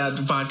talk about that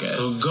after the podcast.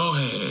 So go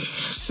ahead.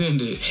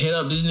 Send it. Hit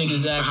up this nigga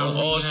Zach on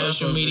all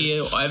social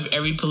media,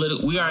 every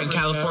political. We are in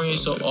California,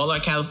 so all our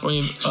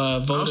California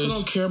voters. I also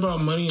don't care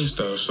about money and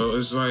stuff. So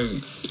it's like,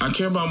 I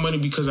care about money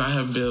because I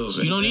have bills.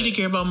 You don't need to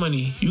care about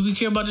money. You can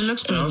care about the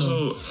next person.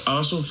 I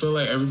also feel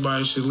like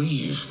everybody should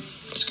leave.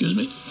 Excuse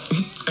me?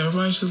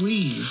 Everybody should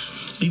leave.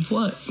 Leave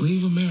what?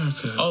 Leave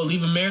America. Oh,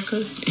 leave America?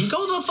 And go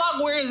the fuck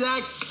where is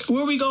that?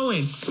 Where are we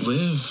going?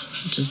 Live.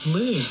 Just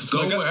live.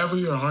 Go wherever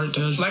your heart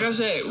tells you. Like I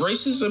said,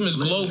 racism is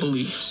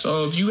globally.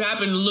 So if you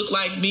happen to look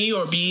like me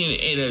or be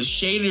in a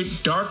shade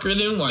darker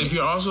than white. If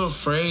you're also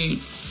afraid,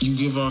 you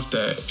give off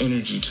that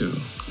energy too.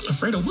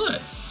 Afraid of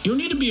what? You don't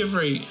need to be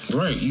afraid.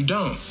 Right, you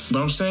don't.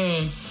 But I'm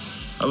saying,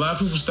 a lot of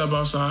people step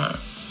outside.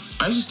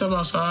 I used to step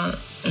outside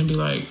and be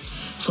like,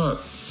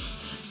 fuck,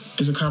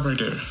 there's a cop right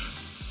there.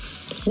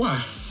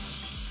 Why?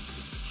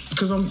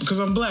 Because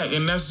I'm black,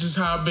 and that's just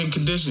how I've been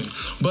conditioned.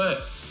 But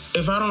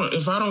if I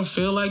don't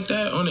feel like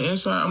that on the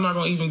inside, I'm not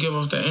gonna even give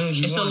off that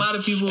energy. It's a lot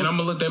of people, and I'm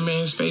gonna look that man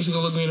in his face. He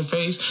gonna look me in the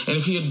face, and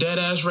if he a dead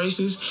ass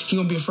racist, he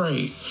gonna be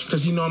afraid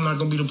because he know I'm not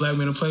gonna be the black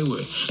man to play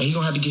with, and he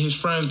gonna have to get his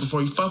friends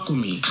before he fuck with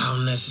me. I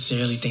don't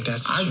necessarily think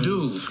that's true. I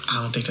do.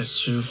 I don't think that's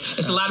true.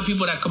 It's a lot of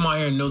people that come out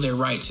here and know their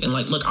rights, and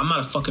like, look, I'm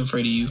not fucking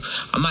afraid of you.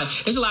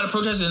 There's a lot of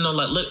protesters that know,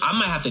 like, look, I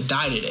might have to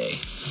die today.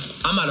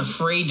 I'm not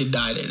afraid to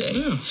die today.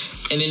 Yeah.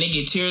 And then they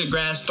get tear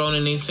gas thrown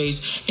in their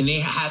face, and they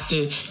have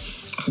to.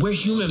 We're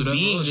human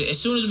beings. As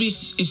soon as we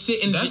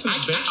sit in, I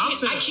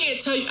can't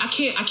tell you.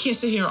 I can't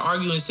sit here and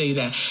argue and say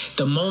that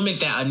the moment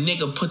that a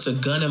nigga puts a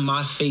gun in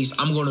my face,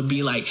 I'm gonna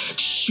be like,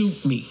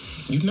 shoot me.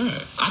 You're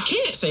not. I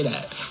can't say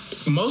that.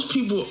 Most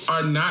people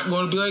are not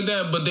going to be like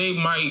that, but they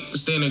might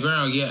stand their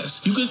ground.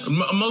 Yes, you could.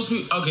 Most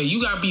people. Okay,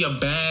 you gotta be a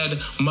bad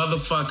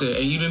motherfucker,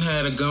 and you done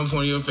had a gun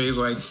pointed in your face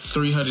like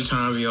 300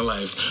 times in your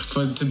life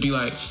to be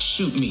like,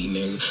 shoot me,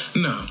 nigga.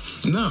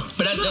 No.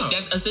 But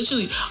that's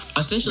essentially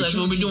that's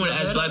what we're doing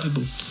as black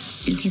people.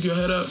 You keep your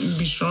head up. You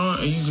be strong,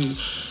 and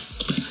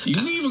you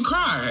can even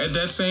cry at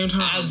that same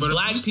time. As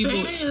black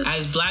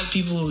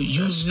people,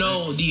 you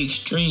know the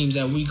extremes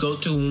that we go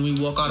through when we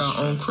walk out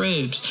our own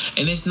cribs.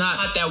 And it's not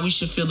that we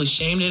should feel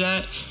ashamed of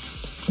that.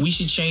 We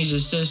should change the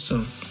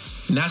system.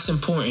 And that's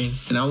important.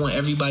 And I want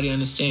everybody to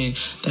understand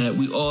that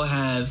we all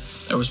have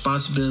a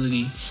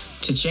responsibility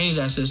to change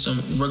that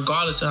system,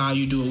 regardless of how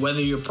you do it.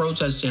 Whether you're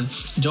protesting,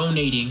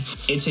 donating,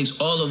 it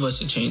takes all of us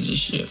to change this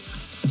shit.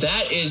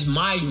 That is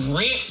my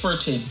rant for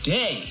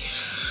today.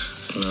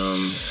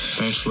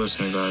 Thanks for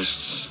listening,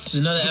 guys. This is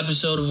another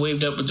episode of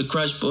Waved Up with the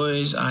Crush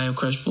Boys. I am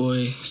Crush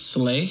Boy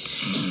Slay.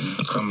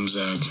 I'm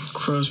Zach.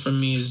 Crush for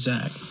me is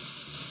Zach.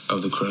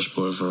 Of the Crush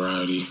Boy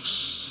variety.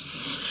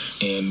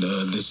 And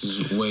this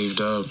is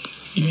Waved Up.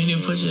 You didn't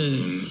even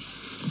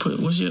put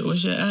what's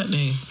your at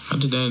name? I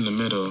did that in the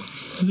middle.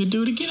 You could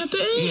do it again at the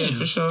end. Yeah,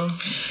 for sure.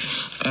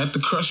 At the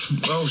Crush...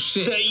 Oh,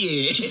 shit.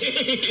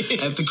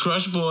 Yeah. At the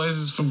Crush Boys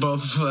is for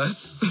both of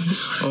us.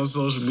 On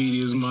social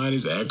medias. Mine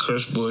is at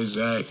Crush Boy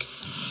Zach.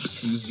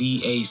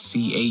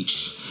 ZACH.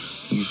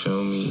 You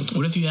feel me?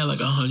 What if you had like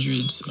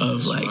hundreds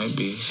of like... Might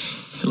be.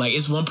 Like,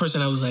 it's one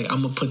person I was like,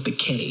 I'm gonna put the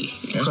K.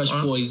 That's Crush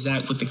fine. Boy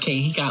Zach with the K.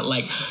 He got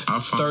like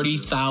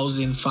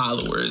 30,000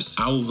 followers.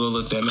 I will go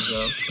look that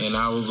nigga up, and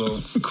I will go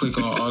click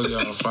on all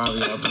y'all and follow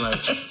y'all. Be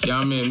like,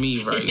 y'all meant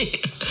me, right?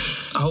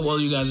 I hope all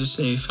you guys are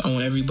safe. I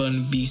want everybody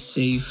to be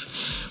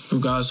safe,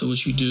 regardless of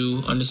what you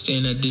do.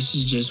 Understand that this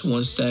is just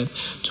one step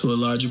to a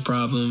larger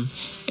problem,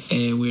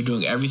 and we're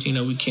doing everything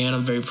that we can.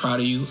 I'm very proud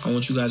of you. I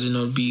want you guys to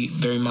know to be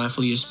very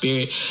mindful of your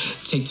spirit.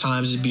 Take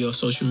times to be off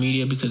social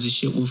media because this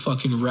shit will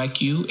fucking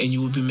wreck you, and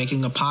you will be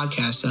making a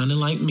podcast sounding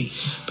like me.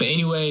 But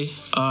anyway,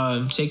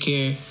 take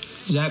care.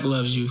 Zach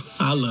loves you.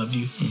 I love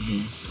you.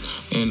 Mm-hmm.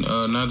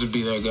 And not to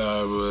be that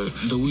guy,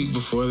 but the week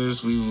before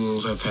this, we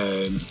will have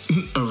had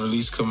a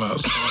release come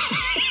out.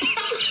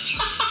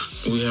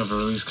 We have a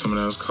release coming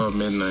out. It's called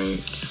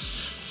Midnight.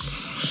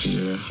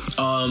 Yeah.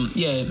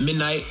 Yeah,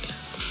 Midnight.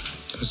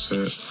 That's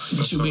it.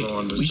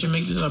 We should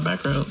make this our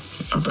background.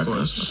 Our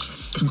background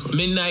song.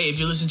 Midnight. If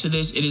you listen to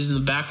this, it is in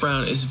the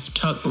background. It's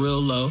tucked real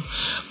low,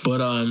 but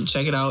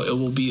check it out. It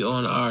will be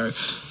on our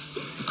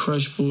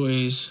Crush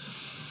Boys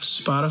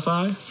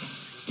Spotify.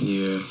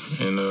 Yeah,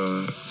 and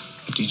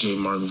DJ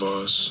Mark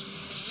Voss.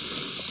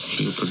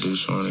 He a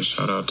producer on it.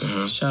 Shout out to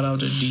him. Shout out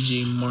to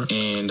DJ Mark.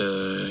 And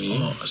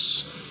yeah.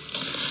 Voss.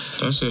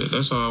 That's it.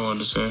 That's all I wanted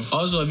to say.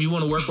 Also, if you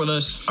want to work with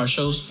us, our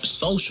show's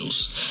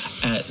socials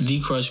at The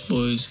Crush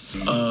Boys.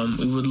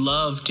 We would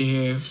love to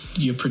hear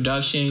your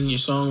production, your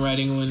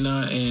songwriting and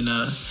whatnot, and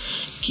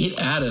get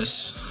at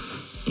us.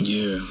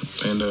 Yeah.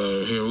 And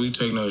here, we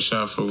take another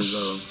shot before we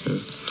go.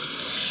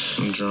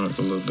 I'm drunk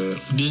a little bit.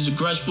 This is The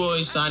Crush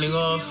Boys signing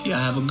off. Y'all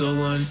have a good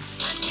one.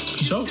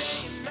 Peace out.